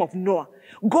at the time of Noah.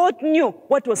 God knew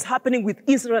what was happening with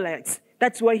Israelites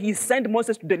That's why he sent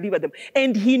Moses to deliver them.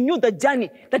 And he knew the journey,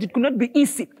 that it could not be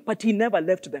easy, but he never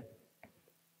left them.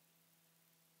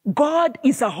 God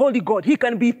is a holy God. He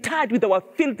can be tied with our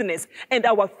filthiness and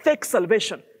our fake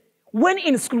salvation. When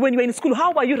you were in school,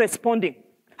 how were you responding?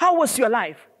 How was your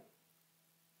life?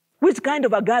 Which kind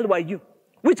of a girl were you?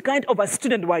 Which kind of a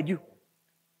student were you?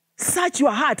 Search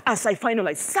your heart as I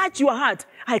finalize. Search your heart.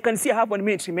 I can see I have 1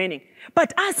 minute remaining.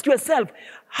 But ask yourself,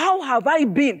 how have I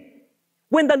been?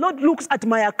 When the Lord looks at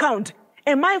my account,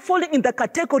 am I falling in the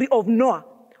category of Noah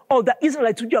or the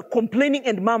Israelites who are complaining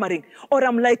and murmuring? Or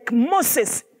I'm like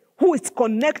Moses, who is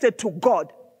connected to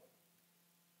God?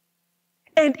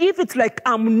 And if it's like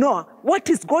I'm Noah, what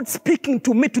is God speaking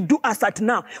to me to do as at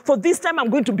now? For this time, I'm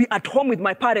going to be at home with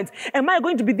my parents. Am I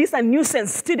going to be this a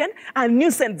nuisance student, a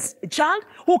nuisance child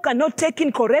who cannot take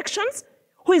in corrections,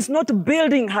 who is not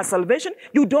building her salvation?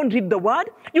 You don't read the word,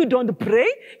 you don't pray,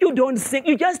 you don't sing,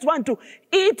 you just want to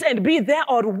eat and be there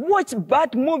or watch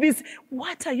bad movies.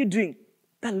 What are you doing?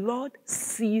 The Lord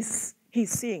sees,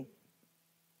 he's seeing.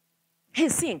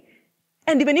 He's seeing.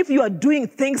 And even if you are doing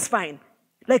things fine,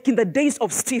 like in the days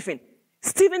of Stephen,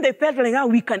 they felt like, how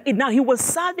we can eat. Now, he was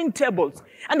serving tables.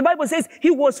 And the Bible says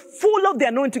he was full of the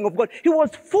anointing of God. He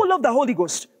was full of the Holy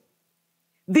Ghost.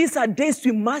 These are days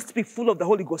we must be full of the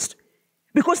Holy Ghost.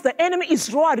 Because the enemy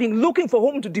is roaring, looking for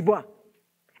whom to devour.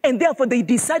 And therefore, they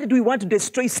decided we want to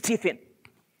destroy Stephen.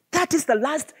 That is the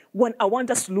last one I want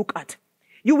us to look at.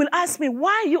 You will ask me,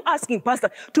 why are you asking,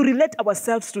 Pastor, to relate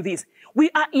ourselves to this?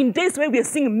 We are in days where we are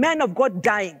seeing men of God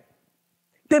dying.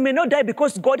 They may not die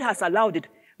because God has allowed it.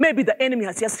 Maybe the enemy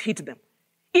has just hit them.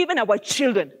 Even our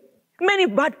children. Many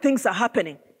bad things are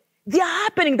happening. They are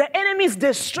happening. The enemy is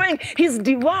destroying. He's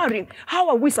devouring. How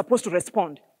are we supposed to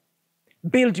respond?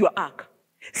 Build your ark.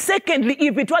 Secondly,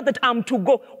 if it were that I'm to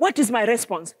go, what is my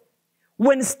response?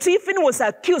 When Stephen was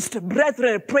accused,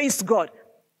 brethren, praise God.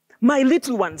 My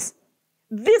little ones,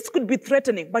 this could be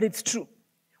threatening, but it's true.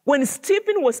 When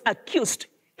Stephen was accused,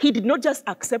 he did not just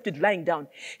accept it lying down.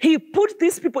 He put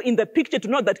these people in the picture to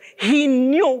know that he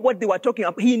knew what they were talking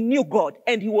about. He knew God,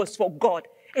 and he was for God.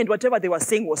 And whatever they were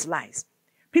saying was lies.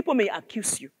 People may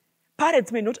accuse you.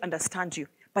 Parents may not understand you,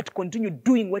 but continue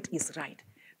doing what is right.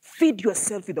 Feed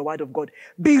yourself with the word of God.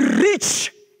 Be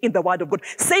rich in the word of God.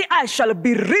 Say, I shall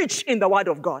be rich in the word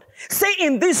of God. Say,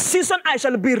 in this season, I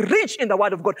shall be rich in the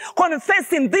word of God.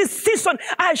 Confess, in this season,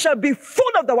 I shall be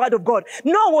full of the word of God.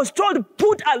 Noah was told,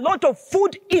 put a lot of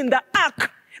food in the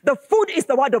ark. The food is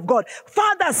the word of God.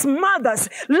 Fathers, mothers,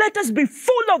 let us be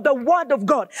full of the word of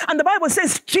God. And the Bible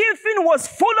says Stephen was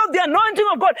full of the anointing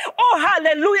of God. Oh,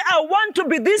 hallelujah. I want to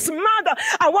be this mother.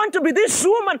 I want to be this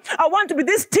woman. I want to be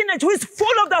this teenager who is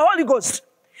full of the Holy Ghost.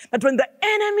 That when the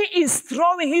enemy is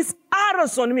throwing his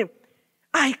arrows on me,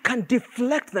 I can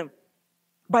deflect them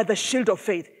by the shield of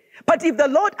faith. But if the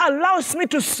Lord allows me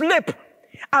to slip,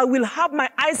 I will have my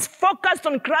eyes focused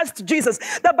on Christ Jesus.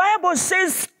 The Bible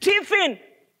says Stephen,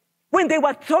 when they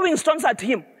were throwing stones at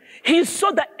him, he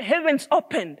saw the heavens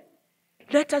opened.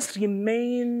 Let us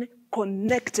remain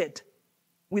connected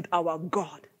with our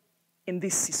God in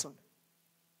this season.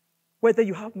 Whether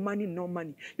you have money, no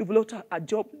money. You've lost a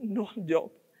job, no job.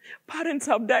 Parents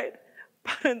have died.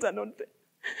 Parents are not there.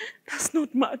 Does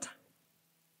not matter.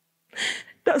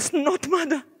 Does not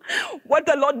matter what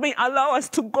the Lord may allow us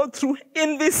to go through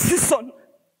in this season.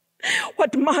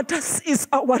 What matters is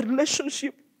our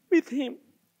relationship with Him.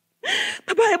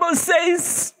 The Bible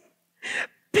says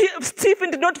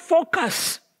Stephen did not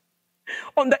focus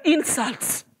on the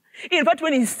insults. In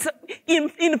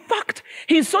fact,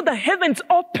 he saw the heavens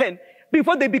open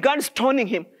before they began stoning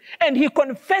him. And he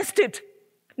confessed it.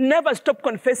 Never stop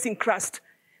confessing Christ.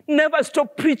 Never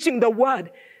stop preaching the word.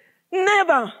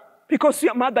 Never, because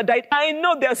your mother died. I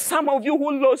know there are some of you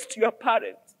who lost your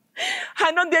parents.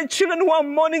 I know there are children who are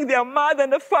mourning their mother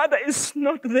and the father is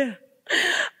not there.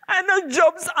 I know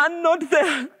jobs are not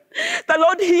there. The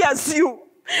Lord hears you.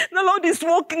 The Lord is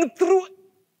walking through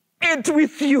it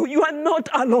with you. You are not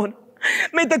alone.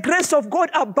 May the grace of God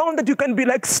abound that you can be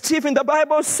like Stephen. The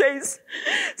Bible says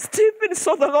Stephen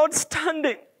saw the Lord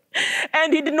standing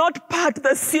and he did not part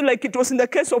the sea like it was in the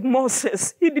case of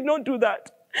Moses. He did not do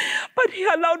that. But he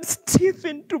allowed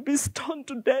Stephen to be stoned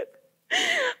to death.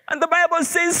 And the Bible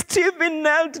says Stephen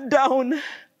knelt down.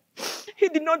 He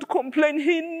did not complain.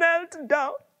 He knelt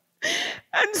down.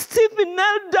 And Stephen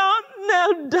knelt down,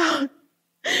 and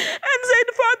said,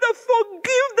 Father,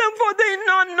 forgive them, for they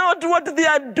know not what they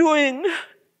are doing.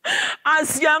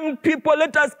 As young people,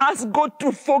 let us ask God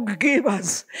to forgive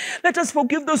us. Let us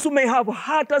forgive those who may have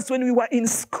hurt us when we were in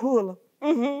school.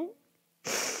 Let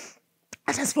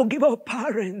us forgive our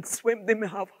parents when they may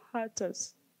have hurt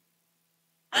us.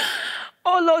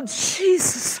 Oh Lord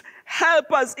Jesus,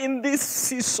 help us in this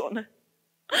season.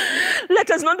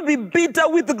 Let us not be bitter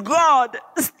with God.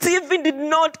 Stephen did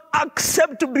not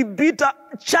accept to be bitter.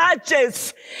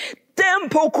 Churches,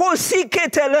 tempo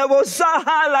kosiketelevo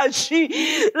sahalashi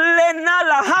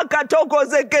lenala hakatoko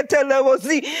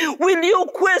zeketelevosi. Will you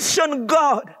question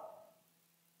God?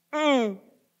 Will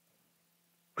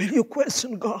you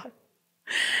question God?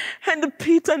 And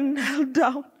Peter knelt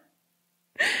down.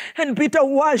 And Peter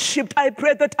worshipped. I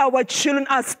pray that our children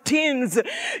as teens,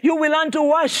 you will learn to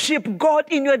worship God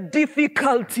in your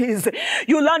difficulties.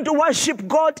 You learn to worship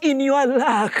God in your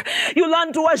lack. You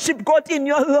learn to worship God in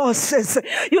your losses.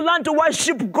 You learn to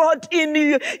worship God in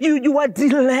your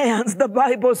delayance, the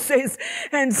Bible says.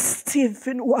 And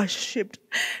Stephen worshipped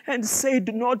and said,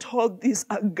 do not hold this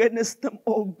against them,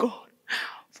 O God,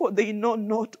 for they know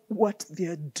not what they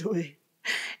are doing.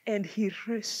 And he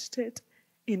rested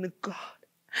in God.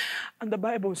 And the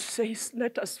Bible says,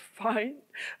 let us find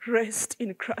rest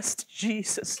in Christ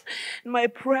Jesus. My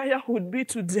prayer would be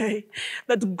today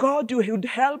that God would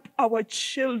help our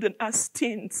children as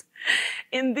teens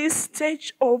in this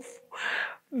stage of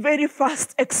very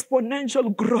fast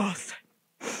exponential growth,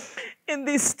 in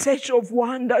this stage of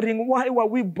wondering, why were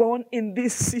we born in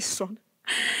this season?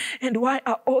 And why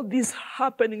are all these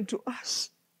happening to us?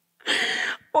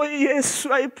 Oh yes,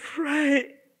 I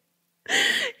pray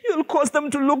you'll cause them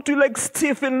to look to you like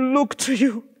Stephen looked to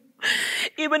you.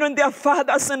 Even when their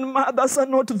fathers and mothers are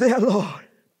not there, Lord.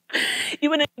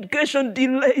 Even education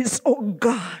delays, oh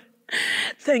God.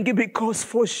 Thank you, because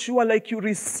for sure, like you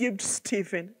received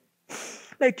Stephen,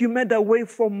 like you made a way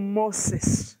for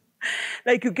Moses,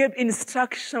 like you gave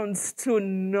instructions to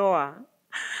Noah.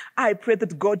 I pray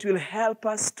that God will help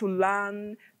us to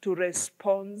learn to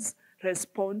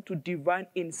respond to divine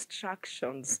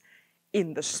instructions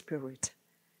in the Spirit.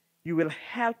 You will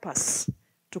help us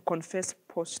to confess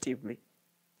positively.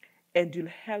 And you'll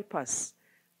help us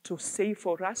to say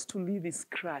for us to live is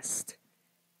Christ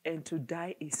and to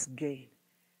die is gain.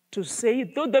 To say,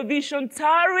 though the vision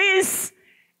tarries,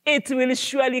 it will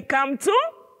surely come to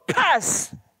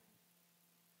pass.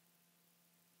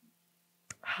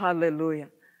 Hallelujah.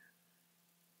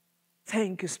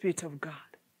 Thank you, Spirit of God.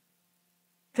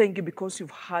 Thank you because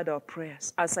you've heard our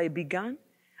prayers. As I began,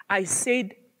 I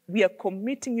said, we are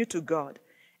committing you to God.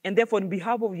 And therefore, on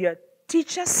behalf of your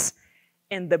teachers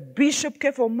and the Bishop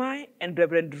Kefomai and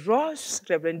Reverend Ross,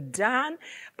 Reverend Dan,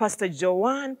 Pastor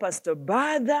Joanne, Pastor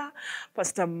Bada,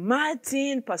 Pastor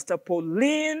Martin, Pastor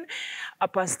Pauline,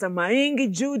 Pastor Maingi,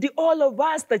 Judy, all of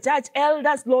us, the church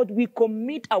elders, Lord, we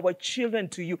commit our children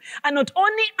to you. And not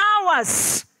only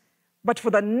ours, but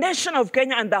for the nation of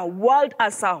Kenya and the world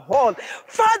as a whole.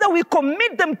 Father, we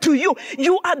commit them to you.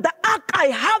 You are the ark I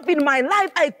have in my life.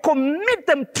 I commit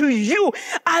them to you.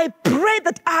 I pray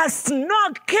that as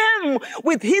Noah came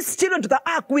with his children to the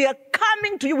ark, we are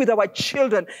coming to you with our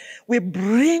children. We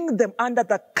bring them under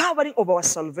the covering of our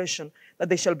salvation, that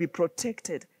they shall be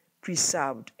protected,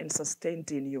 preserved, and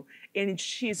sustained in you. In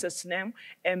Jesus' name,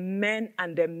 amen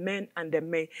and amen and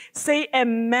amen. Say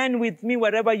amen with me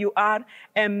wherever you are.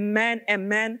 Amen,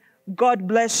 amen. God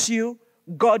bless you.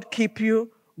 God keep you.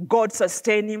 God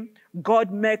sustain him.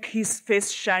 God make his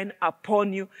face shine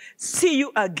upon you. See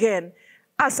you again.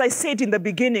 As I said in the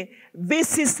beginning,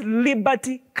 this is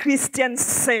Liberty Christian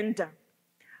Center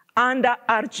under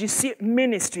RGC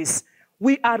Ministries.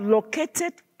 We are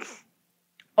located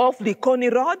off the Coney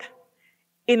Road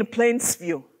in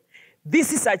Plainsview.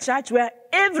 This is a church where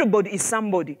everybody is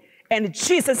somebody, and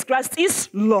Jesus Christ is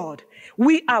Lord.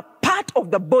 We are part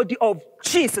of the body of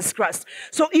Jesus Christ.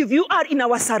 So if you are in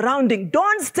our surrounding,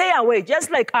 don't stay away. Just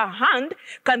like a hand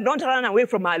cannot run away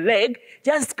from a leg,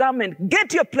 just come and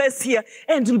get your place here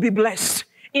and you'll be blessed.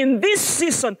 In this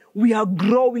season, we are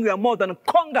growing. We are more than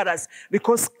conquerors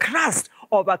because Christ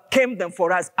overcame them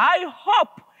for us. I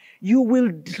hope you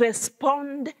will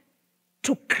respond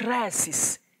to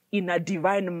crisis in a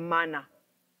divine manner,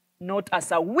 not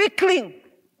as a weakling,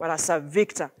 but as a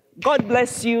victor. God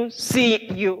bless you.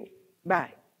 See you.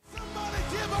 Bye. Somebody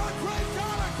give our great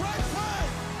God a great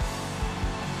praise.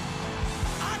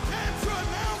 I came to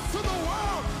announce to the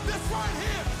world this right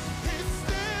here. He's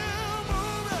still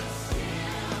moving.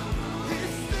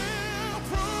 He's still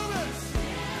proving.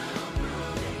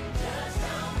 Just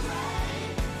how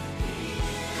great he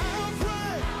is. How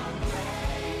great.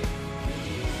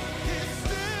 He's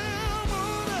still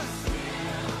moving.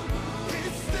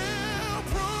 He's still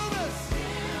proving.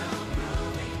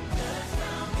 Just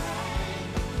how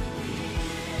great he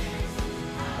is.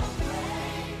 How great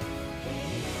he is.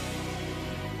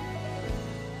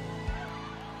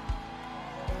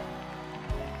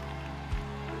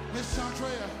 Miss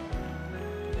Chantrea.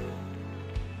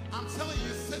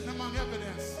 young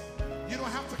evidence. You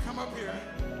don't have to come up here.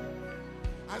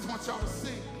 I just want y'all to see.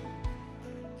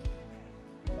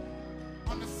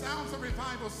 On the Sounds of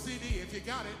Revival CD, if you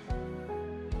got it,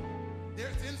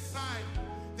 there's inside,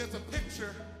 there's a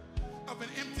picture of an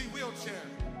empty wheelchair.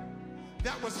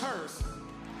 That was hers.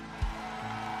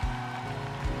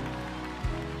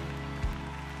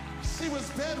 She was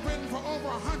bedridden for over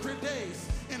 100 days,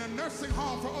 in a nursing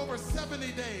home for over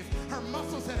 70 days. Her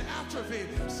muscles had atrophied.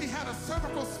 She had a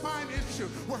cervical spine issue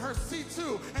where her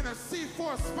C2 and her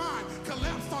C4 spine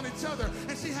collapsed on each other,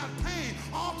 and she had pain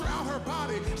all throughout her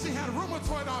body. She had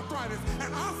rheumatoid arthritis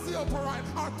and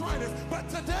osteoarthritis. But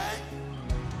today,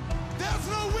 there's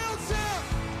no wheelchair.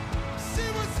 She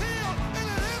was healed in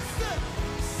an instant.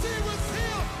 She was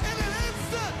healed in an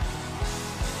instant.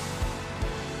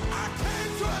 I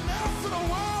came to announce to the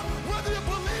world, whether you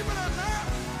believe it or not,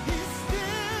 he's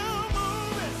still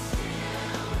moving.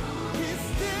 He's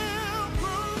still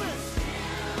moving.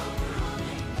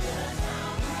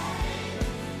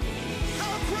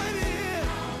 How great he is.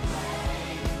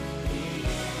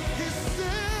 He's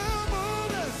still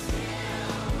moving.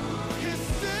 He's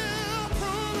still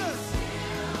moving.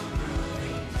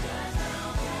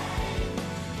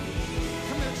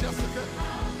 Come here, Jessica.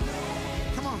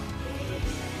 Come on.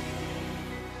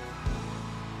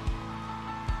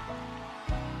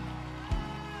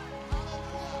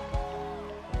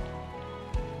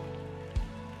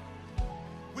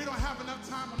 We don't have enough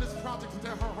time on this project to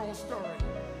tell her whole story.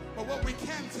 But what we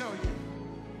can tell you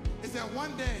is that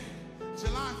one day,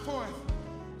 July 4th,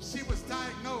 she was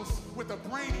diagnosed with a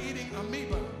brain-eating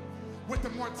amoeba with a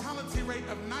mortality rate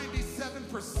of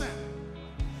 97%.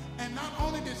 And not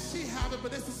only did she have it,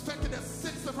 but they suspected that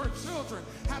 6 of her children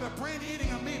had a brain-eating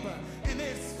amoeba, and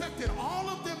they expected all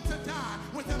of them to die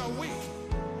within a week.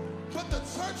 But the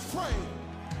church prayed.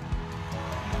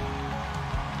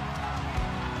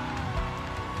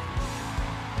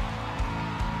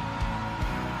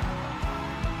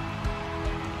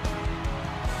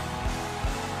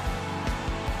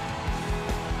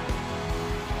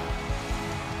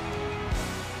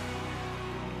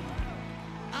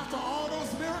 After all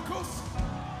those miracles,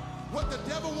 what the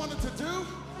devil wanted to do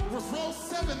was roll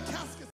 7 caskets